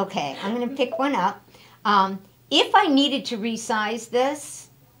should. Okay, I'm going to pick one up. If I needed to resize this,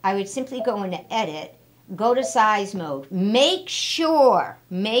 I would simply go into Edit, go to Size Mode. Make sure,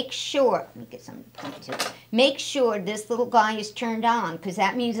 let me get some points. Make sure this little guy is turned on, because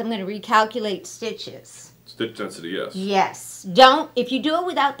that means I'm going to recalculate stitches. Stitch density, yes. Yes. If you do it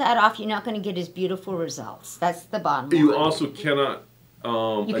without that off, you're not going to get as beautiful results. That's the bottom line. You also cannot...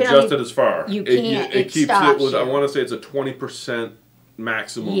 adjust it as far. You can't. It keeps it with. I want to say it's a 20%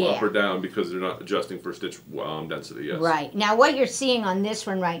 maximum up or down because they're not adjusting for stitch density. Yes. Right. Now, what you're seeing on this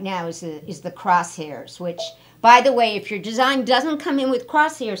one right now is the crosshairs. Which, by the way, if your design doesn't come in with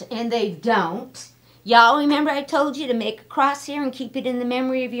crosshairs, and they don't, y'all remember I told you to make a crosshair and keep it in the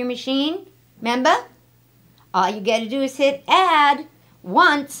memory of your machine. Remember? All you got to do is hit Add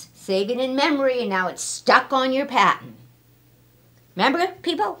once, save it in memory, and now it's stuck on your pattern. Remember,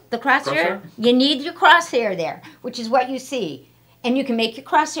 people, the crosshair? You need your crosshair there, which is what you see. And you can make your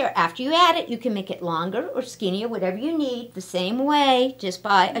crosshair after you add it. You can make it longer or skinnier, whatever you need, the same way, just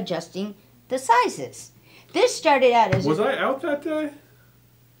by adjusting the sizes. This started out as... Was I out that day?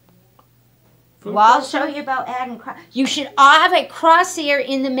 Well, I'll show you about adding You should have a crosshair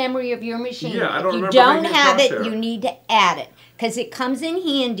in the memory of your machine. Yeah, I don't remember. If you don't have it, you need to add it, because it comes in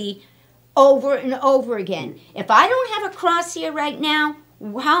handy over and over again. If I don't have a crosshair right now,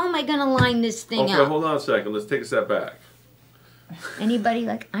 how am I going to line this thing up? Okay, hold on a second. Let's take a step back. Anybody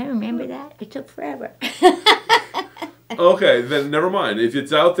like, I remember that? It took forever. Okay, then never mind. If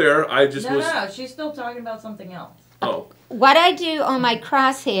it's out there, I just No, she's still talking about something else. Oh. What I do on my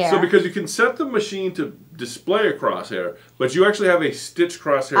crosshair... So because you can set the machine to display a crosshair, but you actually have a stitch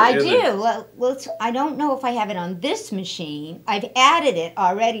crosshair I do. Well, I don't know if I have it on this machine. I've added it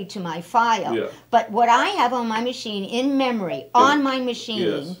already to my file. Yeah. But what I have on my machine, in memory, on my machine...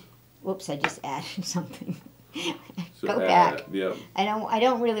 Yes. Whoops, I just added something. So go back. Yeah. I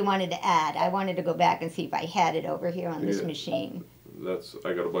don't really wanted to add. I wanted to go back and see if I had it over here on this machine.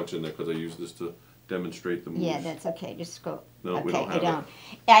 I got a bunch in there because I use this to demonstrate the moves. Yeah, that's okay. Just go. No, okay, we don't have I don't.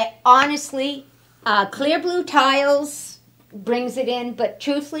 I honestly, clear blue tiles brings it in, but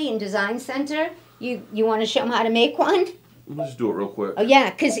truthfully, in Design Center, you want to show them how to make one? Let's just do it real quick. Oh yeah,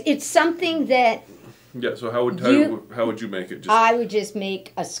 because it's something that. Yeah. So how would you make it? I would just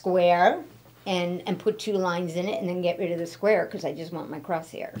make a square. And put 2 lines in it and then get rid of the square because I just want my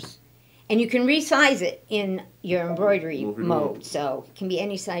crosshairs. And you can resize it in your embroidery mode, so it can be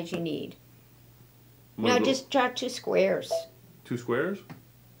any size you need. Now just draw 2 squares. 2 squares?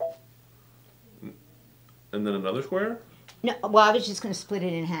 And then another square? No, well, I was just going to split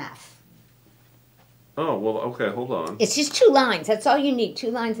it in half. Oh, well, okay, hold on. It's just 2 lines. That's all you need. 2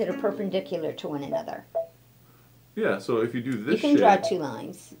 lines that are perpendicular to one another. Yeah, so if you do this you can draw 2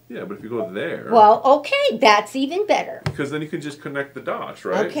 lines. Yeah, but if you go there... Well, okay, that's even better. Because then you can just connect the dots,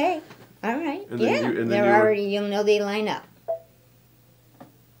 right? Okay, all right. And yeah, you'll know they line up.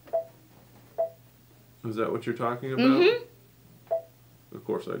 Is that what you're talking about? Mm-hmm. Of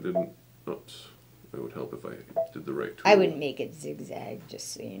course I didn't... Oops. It would help if I did the right tool. I wouldn't make it zigzag,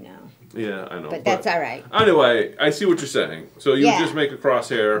 just so you know. Yeah, I know. But that's all right. Anyway, I see what you're saying. So you just make a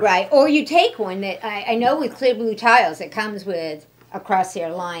crosshair. Right, or you take one that, I know with clear blue tiles, it comes with a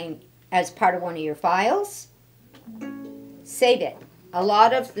crosshair line as part of one of your files. Save it. A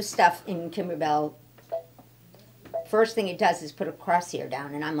lot of the stuff in Kimberbell first thing it does is put a crosshair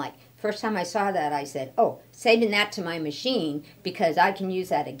down. And I'm like, first time I saw that, I said, oh, saving that to my machine because I can use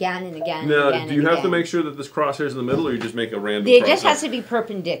that again and again and again. Now, do you have to make sure that this crosshair is in the middle, or you just make a random It crosshair? just has to be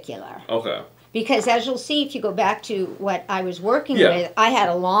perpendicular. Okay. Because as you'll see, if you go back to what I was working with, I had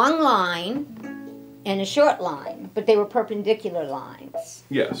a long line and a short line, but they were perpendicular lines.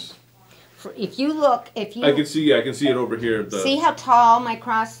 Yes. If you look, I can see it over here. See how tall my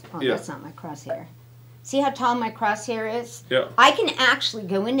that's not my crosshair. See how tall my crosshair is? Yeah. I can actually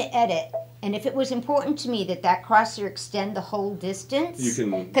go into edit, and if it was important to me that crosshair extend the whole distance, you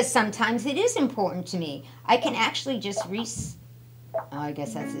can, because sometimes it is important to me, I can actually just I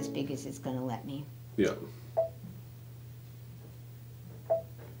guess that's as big as it's going to let me. Yeah.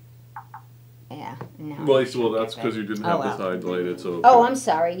 Yeah. No. Well, that's because you didn't have the side bladed. So. Oh, I'm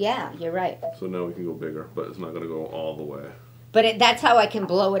sorry. Yeah, you're right. So now we can go bigger, but it's not going to go all the way. But that's how I can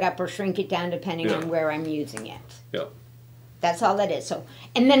blow it up or shrink it down depending on where I'm using it. Yeah. That's all that is. So,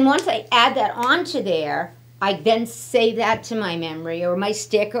 and then once I add that onto there, I then save that to my memory or my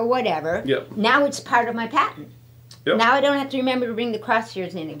stick or whatever. Yep. Now it's part of my pattern. Yep. Now I don't have to remember to bring the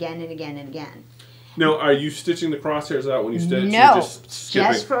crosshairs in again and again and again. Now, are you stitching the crosshairs out when you stitch? No,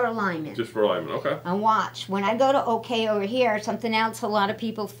 just for alignment. Just for alignment, okay. And watch, when I go to OK over here, something else a lot of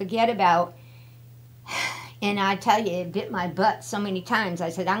people forget about, and I tell you, it bit my butt so many times. I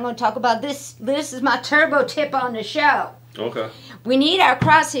said, I'm going to talk about this. This is my turbo tip on the show. Okay. We need our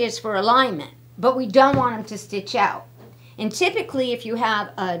crosshairs for alignment, but we don't want them to stitch out. And typically, if you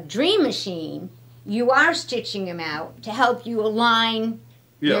have a dream machine, you are stitching them out to help you align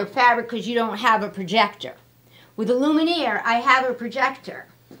your fabric because you don't have a projector. With a Luminaire, I have a projector.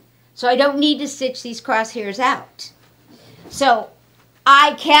 So I don't need to stitch these crosshairs out. So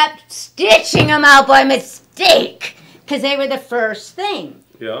I kept stitching them out by mistake because they were the first thing.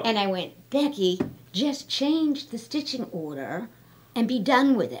 Yeah. And I went, Becky, just change the stitching order and be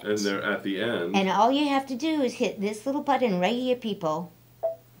done with it. And they're at the end. And all you have to do is hit this little button right here, people.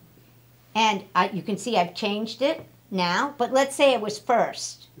 And you can see I've changed it now, but let's say it was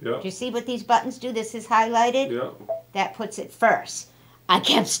first. Yeah. Do you see what these buttons do? This is highlighted. Yeah. That puts it first. I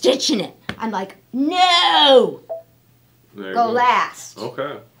kept stitching it. I'm like, no! Go last.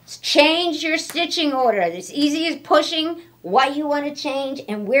 Okay. Change your stitching order. It's easy as pushing what you want to change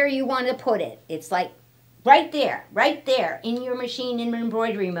and where you want to put it. It's like right there in your machine in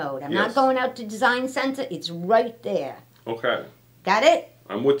embroidery mode. I'm not going out to Design Center. It's right there. Okay. Got it?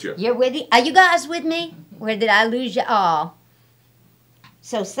 I'm with you. You're with me? Are you guys with me? Or did I lose you all?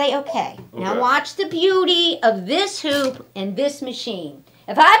 So say okay. Now watch the beauty of this hoop and this machine.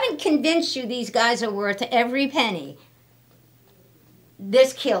 If I haven't convinced you these guys are worth every penny,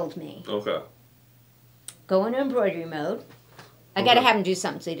 this killed me. Okay. Go into embroidery mode. I got to have him do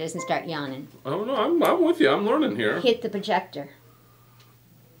something so he doesn't start yawning. Oh, no, I'm with you. I'm learning here. Hit the projector.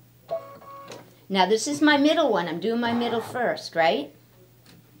 Now this is my middle one. I'm doing my middle first, right?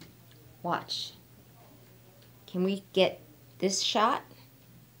 Watch. Can we get this shot?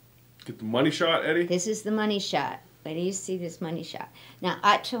 Get the money shot, Eddie? This is the money shot. Wait till you see this money shot. Now,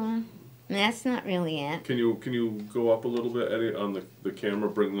 I told him, that's not really it. Can you go up a little bit, Eddie, on the camera,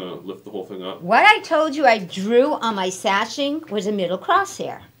 lift the whole thing up? What I told you I drew on my sashing was a middle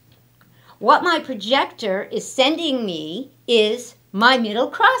crosshair. What my projector is sending me is my middle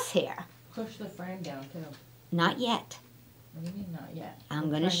crosshair. Push the frame down, too. Not yet. What do you mean, not yet? I'm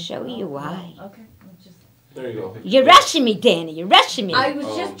going to show you why. Okay. Let's just... There you go. You're rushing me, Danny. You're rushing me. I was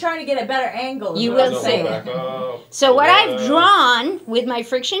just trying to get a better angle. You will see. So what I've drawn with my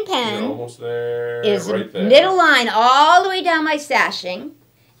friction pen is a middle line all the way down my sashing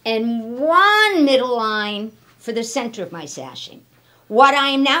and one middle line for the center of my sashing. What I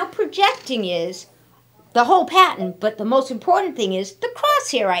am now projecting is the whole pattern, but the most important thing is the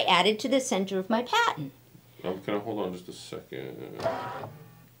crosshair I added to the center of my pattern. Can I hold on just a second?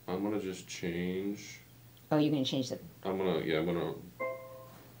 I'm going to just change... Oh, you're going to change the... I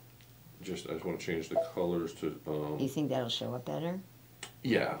just want to change the colors to... You think that'll show up better?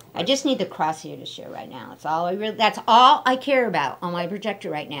 Yeah. I just need the crosshair to show right now. That's all I care about on my projector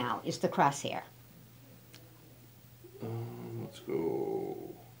right now is the crosshair. Let's go...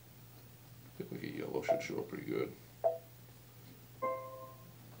 I think like a yellow should show up pretty good.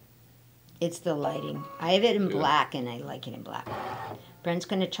 It's the lighting. I have it in black, and I like it in black. Brent's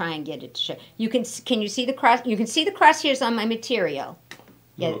going to try and get it to show. Can you see the cross? You can see the crosshairs on my material.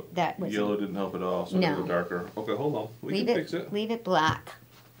 Yeah, no, that was yellow didn't help at all. So no. Go darker. Okay, hold on. We can fix it. Leave it black,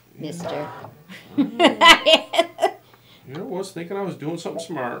 Mister. I was thinking I was doing something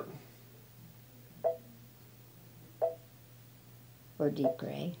smart. Or deep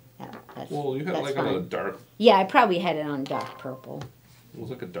gray. Well, you had it like on a dark. Yeah, I probably had it on dark purple. It was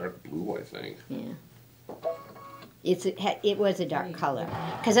like a dark blue, I think. Yeah. It was a dark color.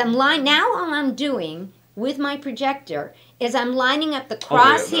 Because now all I'm doing with my projector is I'm lining up the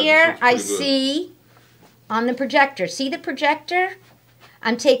cross here. I see on the projector. See the projector?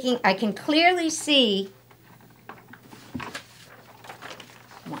 I can clearly see.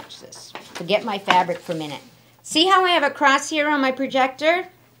 Watch this. Forget my fabric for a minute. See how I have a cross here on my projector?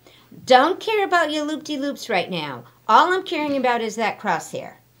 Don't care about your loop-de-loops right now. All I'm caring about is that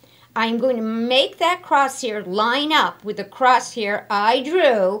crosshair. I'm going to make that crosshair line up with the crosshair I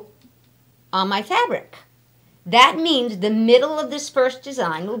drew on my fabric. That means the middle of this first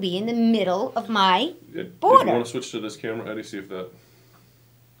design will be in the middle of my border. If you want to switch to this camera, Eddie, see if that...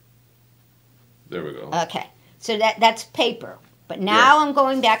 There we go. Okay, so that's paper. But now I'm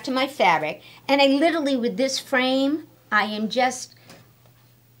going back to my fabric, and I literally, with this frame, I am just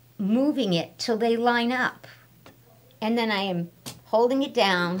moving it till they line up. And then I am holding it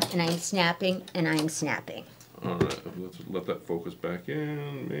down, and I'm snapping, and I'm snapping. All right, let's let that focus back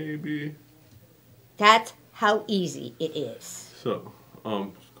in, maybe. That's how easy it is. So,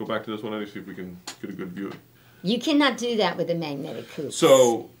 go back to this one, Eddie, see if we can get a good view. You cannot do that with a magnetic hoop.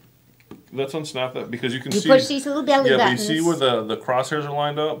 So, let's unsnap that because you can see. You push these little belly buttons. But you see where the crosshairs are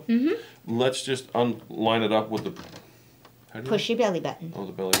lined up? Mm-hmm. Let's just line it up with the... Push your belly button. Oh,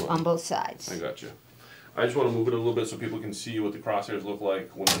 the belly button. On both sides. I got you. I just want to move it a little bit so people can see what the crosshairs look like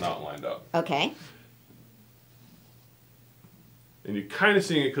when they're not lined up. Okay. And you're kind of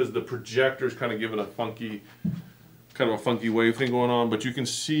seeing it because the projector's kind of giving a funky wave thing going on, but you can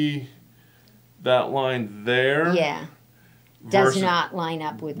see that line there. Yeah. Does not line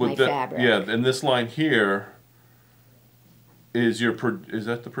up with my fabric. Yeah, and this line here is is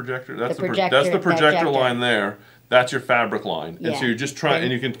that the projector? That's the projector line there. That's your fabric line. Yeah. And so you're just trying,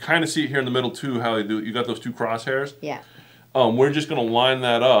 and you can kind of see it here in the middle too, how they do it. You got those two crosshairs. Yeah. We're just going to line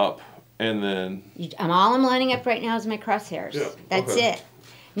that up, and then... all I'm lining up right now is my crosshairs. Yeah, that's it.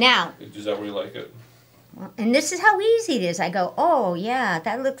 Now... Is that where you like it? And this is how easy it is. I go, oh, yeah,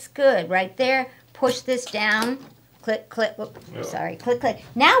 that looks good. Right there, push this down. Click, click. Whoop, yeah. Sorry, click, click.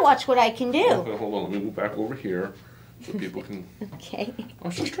 Now watch what I can do. Okay, hold on. Let me move back over here so people can... Okay. I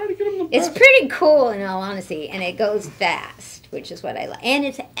was just trying to get them the best. It's pretty cool, in all honesty, and it goes fast, which is what I like. And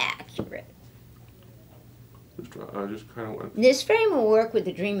it's accurate. I just kind of went... This frame will work with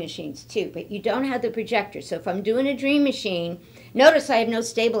the Dream Machines, too, but you don't have the projector. So if I'm doing a Dream Machine, notice I have no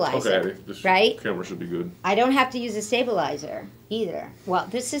stabilizer. Okay, this camera should be good. I don't have to use a stabilizer either. Well,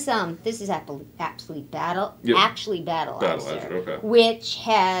 this is actually Battleizer, okay. Which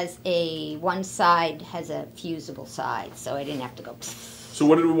has one side has a fusible side, so I didn't have to go. So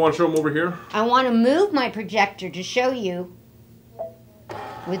what did we want to show them over here? I want to move my projector to show you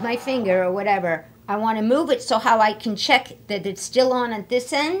with my finger or whatever. I want to move it so how I can check that it's still on at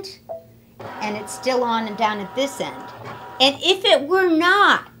this end and it's still on and down at this end. And if it were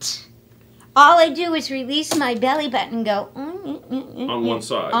not, all I do is release my belly button and go on one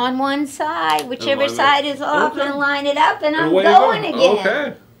side. On one side, whichever side is off, and line it up, and I'm going again.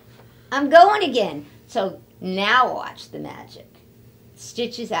 Okay. I'm going again. So now watch the magic.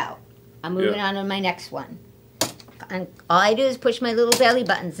 Stitches out. I'm moving on to my next one. And all I do is push my little belly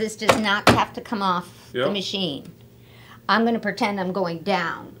buttons. This does not have to come off the machine. I'm going to pretend I'm going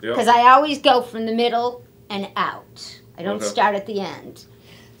down. Because I always go from the middle and out. I don't start at the end.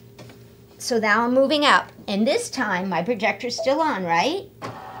 So now I'm moving up. And this time my projector's still on, right?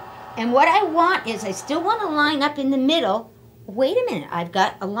 And what I want is I still want to line up in the middle. Wait a minute. I've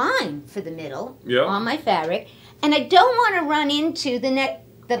got a line for the middle on my fabric. And I don't want to run into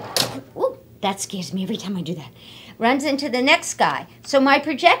that scares me every time I do that. Runs into the next guy. So my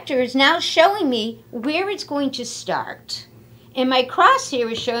projector is now showing me where it's going to start. And my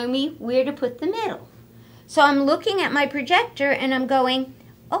crosshair is showing me where to put the middle. So I'm looking at my projector and I'm going,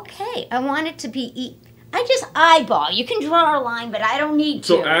 okay, I want it to be... I just eyeball. You can draw a line, but I don't need to.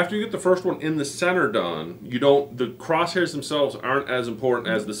 So after you get the first one in the center done, the crosshairs themselves aren't as important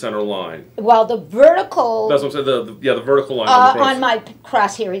as the center line. Well, the vertical... That's what I'm saying. The vertical line on my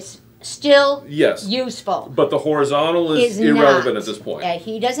crosshair is still useful. But the horizontal is irrelevant at this point.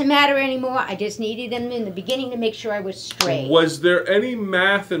 He doesn't matter anymore. I just needed him in the beginning to make sure I was straight. Was there any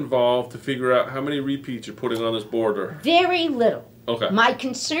math involved to figure out how many repeats you're putting on this border? Very little. Okay. My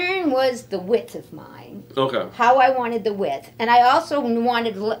concern was the width of mine. Okay. How I wanted the width. And I also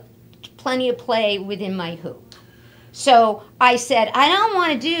wanted plenty of play within my hoop. So I said, I don't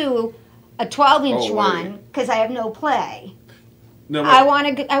want to do a 12-inch one because I have no play. No, I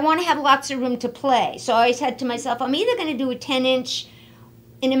want to have lots of room to play. So I said to myself, I'm either going to do a 10-inch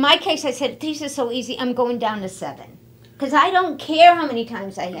And in my case, I said, these are so easy, I'm going down to 7. Because I don't care how many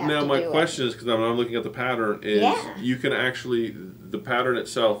times I have to do it. Now, my question is, because I'm looking at the pattern, is you can actually, the pattern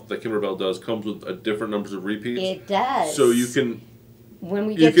itself that Kimberbell does comes with a different numbers of repeats. It does. So you can... When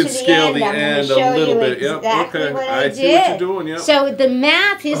we get to the scale end, the I'm going end to show a little you bit. exactly Yep. what I I see did. what you're doing. Yep. So the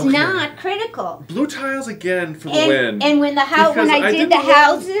math is not critical. Blue tiles again for the win. And when I did the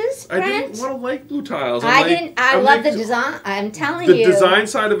houses, I didn't want to like blue tiles. I love the design. I'm telling you. The design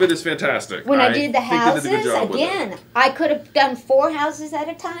side of it is fantastic. When I did the houses, again, I could have done 4 houses at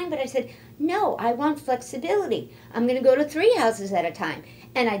a time, but I said, no, I want flexibility. I'm going to go to 3 houses at a time.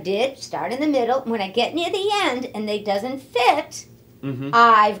 And I did start in the middle. When I get near the end and they doesn't fit,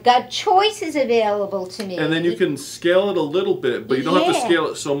 I've got choices available to me. And then you can scale it a little bit, but you don't have to scale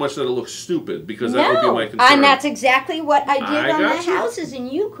it so much that it looks stupid, because that would be my concern. And that's exactly what I did on the houses,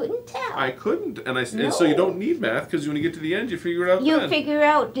 and you couldn't tell. I couldn't, and so you don't need math, because when you get to the end, you figure it out. You figure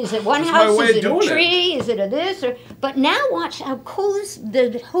out, is it one house, is it a tree, is it a this, or... But now watch how cool is the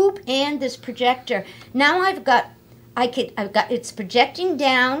hoop and this projector. Now I've got, it's projecting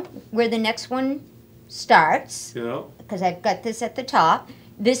down where the next one starts. Yeah. Because I've got this at the top.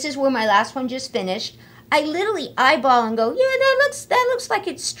 This is where my last one just finished. I literally eyeball and go, yeah, that looks like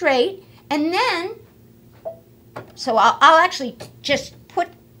it's straight. And then, so I'll actually just put,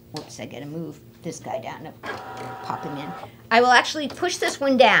 whoops, I gotta move this guy down to pop him in. I will actually push this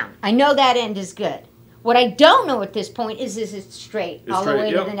one down. I know that end is good. What I don't know at this point is it straight all the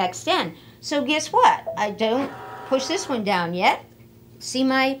way to the next end. So guess what? I don't push this one down yet. See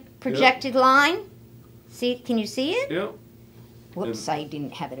my projected line? See, can you see it? Yeah. Whoops, I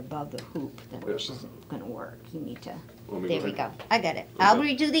didn't have it above the hoop, which isn't going to work. You need to, there we go. I got it. Okay. I'll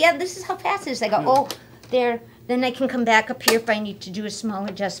redo the other. This is how fast it is. I go, oh, there. Then I can come back up here if I need to do a small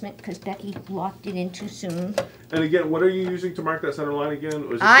adjustment, because Becky locked it in too soon. And again, what are you using to mark that center line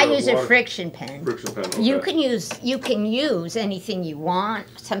again? I use a friction pen. Friction pen, okay. You can use anything you want.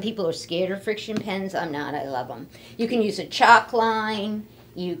 Some people are scared of friction pens. I'm not. I love them. You can use a chalk line.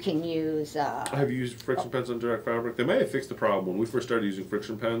 You can use... have you used friction pens on direct fabric? They may have fixed the problem. When we first started using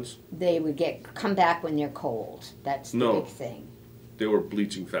friction pens, they would come back when they're cold. That's the big thing. They were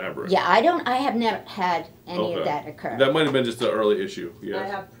bleaching fabric. Yeah, I have never had any of that occur. That might have been just an early issue. Yeah. I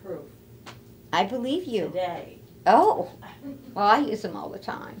have proof. I believe you. Today. Oh, well, I use them all the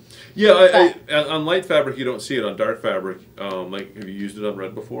time. Yeah, on light fabric you don't see it. On dark fabric, like, have you used it on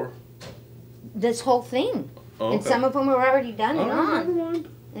red before? This whole thing. Oh, okay. And some of them are already done and on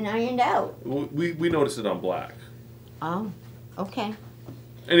and ironed out. We noticed it on black. Oh, okay.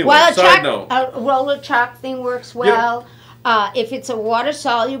 Anyway, side note. A roller chalk thing works well. Yep. If it's a water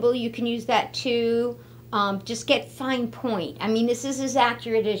soluble, you can use that too. Just get fine point. I mean, this is as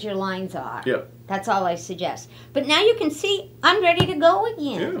accurate as your lines are. Yeah. That's all I suggest. But now you can see I'm ready to go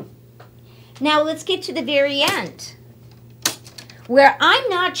again. Yeah. Now let's get to the very end, where I'm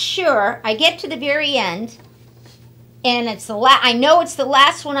not sure. I get to the very end. And it's I know it's the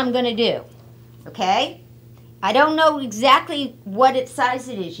last one I'm going to do, okay? I don't know exactly what size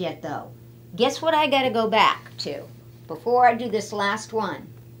it is yet, though. Guess what I got to go back to before I do this last one?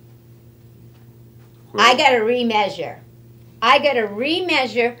 Cool. I got to remeasure. I got to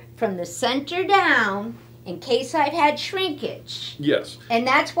remeasure from the center down in case I've had shrinkage. Yes. And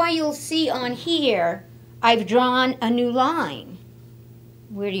that's why you'll see on here I've drawn a new line.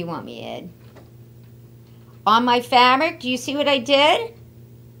 Where do you want me, Ed? On my fabric, do you see what I did?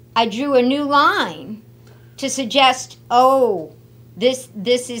 I drew a new line to suggest, oh, this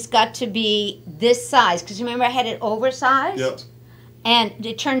has got to be this size. Because remember I had it oversized? Yep. And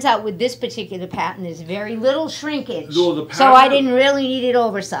it turns out with this particular pattern, there's very little shrinkage. No, the pattern, so I didn't really need it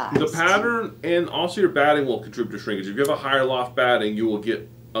oversized. The pattern and also your batting will contribute to shrinkage. If you have a higher loft batting, you will get,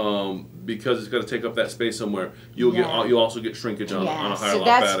 because it's going to take up that space somewhere, you'll also get shrinkage on a higher loft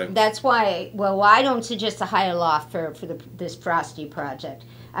batting. That's why, well, I don't suggest a higher loft for this Frosty project.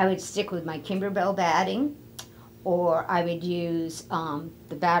 I would stick with my Kimberbell batting, or I would use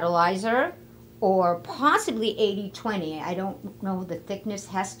the Battleizer, or possibly 80-20. I don't know, the thickness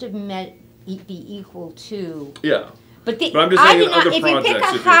has to be equal to. Yeah. But I'm just saying in other if projects. You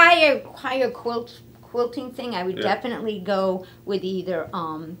pick a higher quilting thing, I would definitely go with either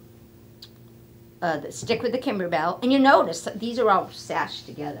stick with the Kimberbell, and you notice that these are all sashed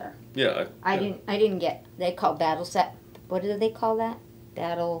together. Yeah. I didn't get. They call battle set. What do they call that?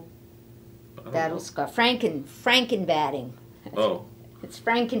 Battle scarf. Franken batting. Oh. It's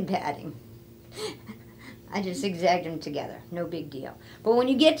Franken batting. I just zigzagged them together. No big deal. But when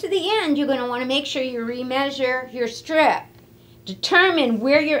you get to the end, you're going to want to make sure you remeasure your strip. Determine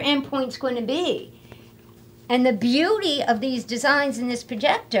where your end point's going to be. And the beauty of these designs in this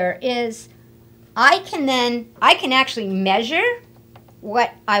projector is I can actually measure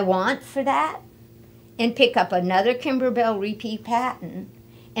what I want for that and pick up another Kimberbell repeat pattern.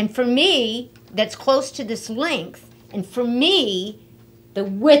 And for me, that's close to this length. And for me, the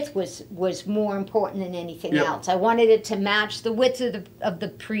width was more important than anything else. I wanted it to match the width of the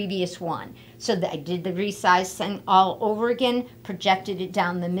previous one. So I did the resize thing all over again, projected it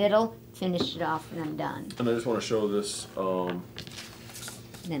down the middle, finished it off, and I'm done. And I just want to show this.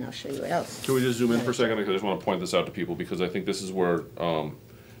 Then I'll show you what else. Can we just zoom in for a second? Because I just want to point this out to people because I think this is where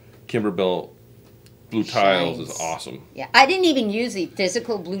Kimberbell blue tiles is awesome. Yeah, I didn't even use the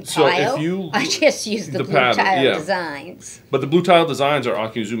physical blue So tile. if you I just used the blue pattern, tile designs. But the blue tile designs are.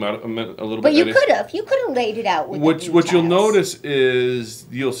 Can you zoom out a little bit? But you could have laid it out with the blue what you'll tiles. notice is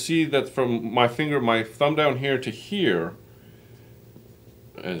you'll see that from my thumb down here to here,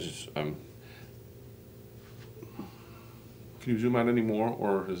 as can you zoom out any more,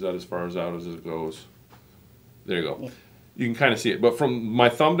 or is that as far as out as it goes? There you go. Yeah. You can kind of see it, but from my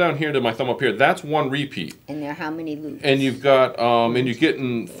thumb down here to my thumb up here, that's one repeat. And there are how many loops? And you've got, and you're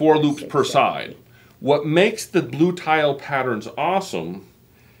getting 4 loops per side. What makes the blue tile patterns awesome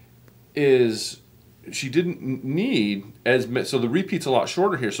is she didn't need so the repeat's a lot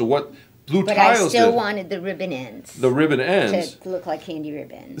shorter here. So what blue tiles But I still wanted the ribbon ends. The ribbon ends. To look like candy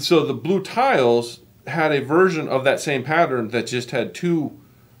ribbons. So the blue tiles had a version of that same pattern that just had 2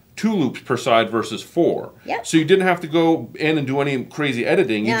 loops per side versus 4. Yep. So you didn't have to go in and do any crazy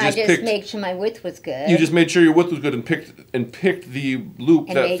editing. No, I just made sure my width was good. You just made sure your width was good and picked the loop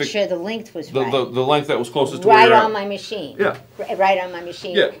and made sure the length was right. The length that was closest to right where you're on my machine. Yeah. Right on my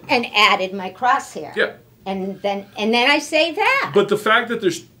machine. Yeah. And added my crosshair. Yeah. And then I saved that. But the fact that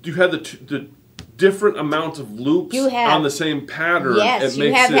you had the different amounts of loops on the same pattern, yes, it makes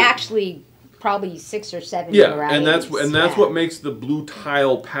you have actually probably 6 or 7 varieties. and that's what makes the blue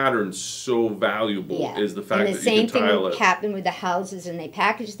tile pattern so valuable is the fact that you can tile it. And the same thing happened with the houses, and they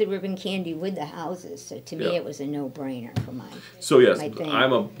packaged the ribbon candy with the houses. So to me, it was a no-brainer for my thing.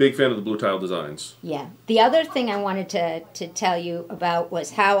 I'm a big fan of the blue tile designs. Yeah. The other thing I wanted to tell you about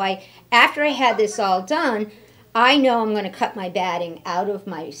was how after I had this all done, I know I'm going to cut my batting out of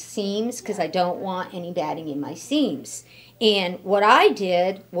my seams because I don't want any batting in my seams. And what I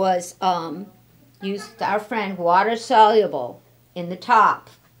did was used our friend water soluble in the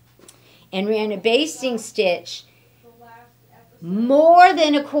top and ran a basting stitch more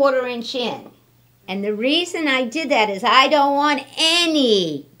than a 1/4 inch in. And the reason I did that is I don't want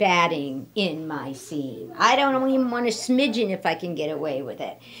any batting in my seam. I don't even want a smidgen if I can get away with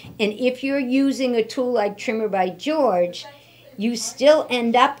it. And if you're using a tool like Trimmer by George, you still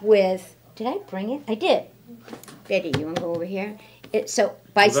end up with, did I bring it? I did. Betty, you want to go over here? That's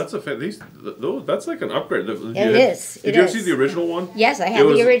that's like an upgrade. It is. Did you ever see the original one? Yes, I have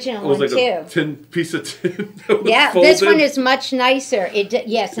the original one too. It was like a tin piece of tin. This one is much nicer.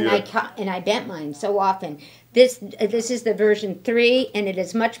 I bent mine so often. This is the version 3, and it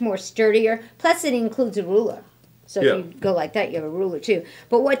is much more sturdier. Plus, it includes a ruler. So if you go like that, you have a ruler too.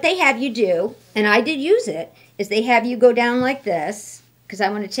 But what they have you do, and I did use it, is they have you go down like this, because I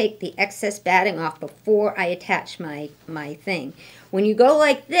want to take the excess batting off before I attach my thing. When you go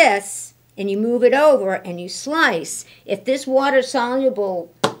like this, and you move it over, and you slice, if this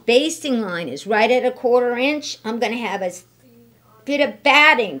water-soluble basting line is right at a 1/4 inch, I'm going to have a bit of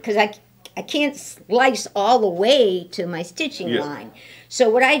batting, because I can't slice all the way to my stitching line. So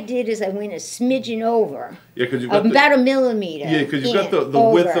what I did is I went a smidgen over, about a millimeter. Yeah, because you've got the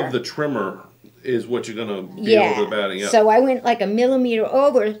width of the trimmer is what you're going to be able to batting. Yeah. So I went like a millimeter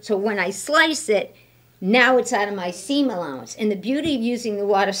over, so when I slice it, now it's out of my seam allowance. And the beauty of using the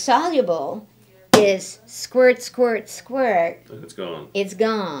water soluble is squirt, squirt, squirt. And it's gone. It's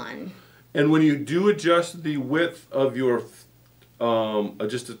gone. And when you do adjust the width of your,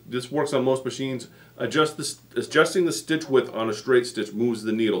 this works on most machines, adjusting the stitch width on a straight stitch moves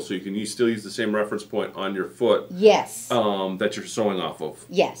the needle, so you can still use the same reference point on your foot. Yes. That you're sewing off of.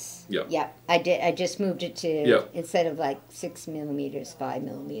 Yes. Yeah. Yep. I did. I just moved it to instead of like 6 millimeters, 5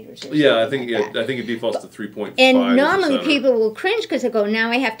 millimeters. I think it defaults to 3.5. And normally people will cringe because they go, "Now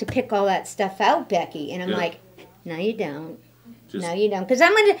I have to pick all that stuff out, Becky," and I'm like, "No, you don't." No, you don't, because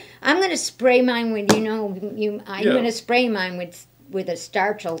I'm gonna spray mine with I'm gonna spray mine with a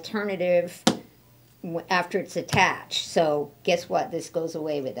starch alternative after it's attached. So guess what? This goes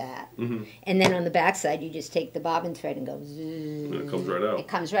away with that. Mm-hmm. And then on the back side, you just take the bobbin thread and go zzz. And it comes right out. It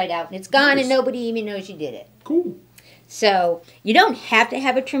comes right out, and it's gone, and nobody even knows you did it. Cool. So you don't have to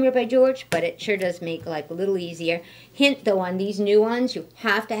have a Trimmer by George, but it sure does make life a little easier. Hint though, on these new ones, you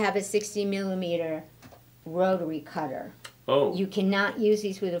have to have a 60 millimeter rotary cutter. Oh. You cannot use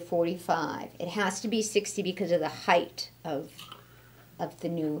these with a 45. It has to be 60 because of the height of the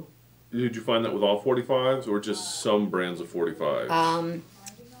new. Did you find that with all 45s or just some brands of 45s?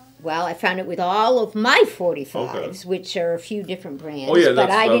 Well, I found it with all of my 45s, Okay. which are a few different brands. Oh yeah, but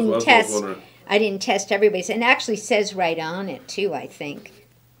I that's didn't what I was test. wondering. I didn't test everybody's, and it actually says right on it too. I think.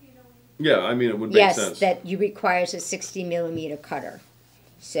 Yeah, I mean it would make Yes, sense. that you requires a 60 millimeter cutter.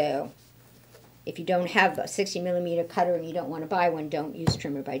 So, if you don't have a 60 millimeter cutter and you don't want to buy one, don't use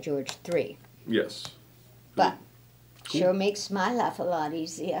Trimmer by George 3. Yes. But sure makes my life a lot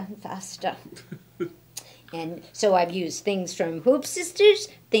easier and faster. And so I've used things from Hoop Sisters,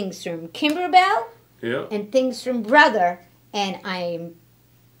 things from Kimberbell, Yeah. and things from Brother, and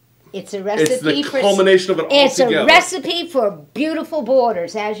it's a recipe It's the for culmination of it all it's together. a recipe for beautiful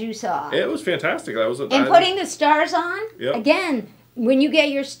borders, as you saw. It was fantastic. That was And putting the stars on, Yep. again, when you get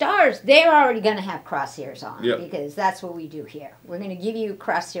your stars, they're already going to have crosshairs on Yep. because that's what we do here. We're going to give you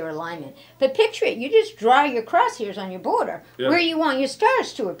crosshair alignment. But picture it, you just draw your crosshairs on your border Yep. where you want your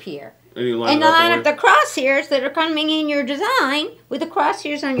stars to appear. and you line And it up line the up way. the crosshairs that are coming in your design with the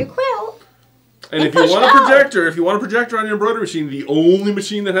crosshairs on your quilt. And and if you push want it a out. projector, if you want a projector on your embroidery machine, the only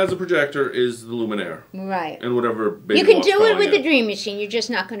machine that has a projector is the Luminaire. Right. And whatever baby You can Walk's do it calling with the Dream Machine. You're just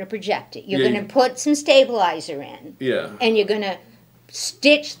not going to project it. You're Yeah, going to put some stabilizer in. Yeah. And you're going to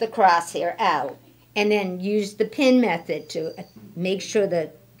stitch the crosshair out. And then use the pin method to make sure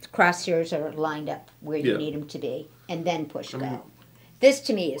the crosshairs are lined up where you Yeah. need them to be. And then push go. This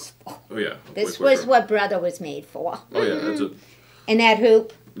to me is, Oh yeah. this Way was quicker. what Brother was made for. Oh yeah, that's a And that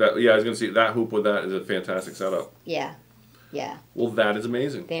hoop, yeah. I was gonna say that hoop with that is a fantastic setup. yeah. Well, that is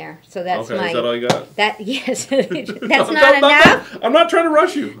amazing. There. So that's Okay, my... is that all you got? That, yes. That's not enough. I'm not trying to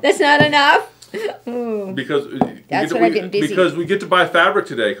rush you. That's not enough. Ooh. Because That's what I've been busy. Because we get to buy fabric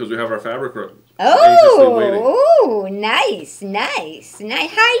today because we have our fabric anxiously waiting. Oh, nice.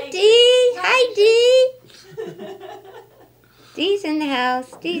 Hi, Dee. Hi, Dee. Dee's in the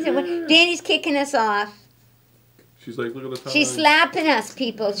house. Danny's kicking us off. She's like, look at the time. She's slapping us,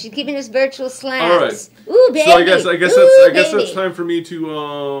 people. She's giving us virtual slaps. All right. Ooh, baby. So I guess Ooh, that's baby. time for me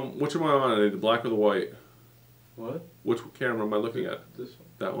to which am I on? The black or the white? What? Which camera am I looking at? This one.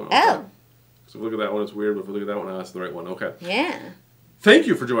 That one. Oh. Okay. So if we look at that one, it's weird. But if we look at that one, that's the right one. Okay. Yeah. Thank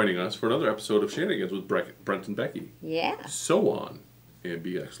you for joining us for another episode of Shenanigans with Brent and Becky. Yeah. So on, and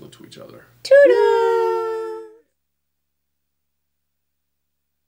be excellent to each other. Toodles.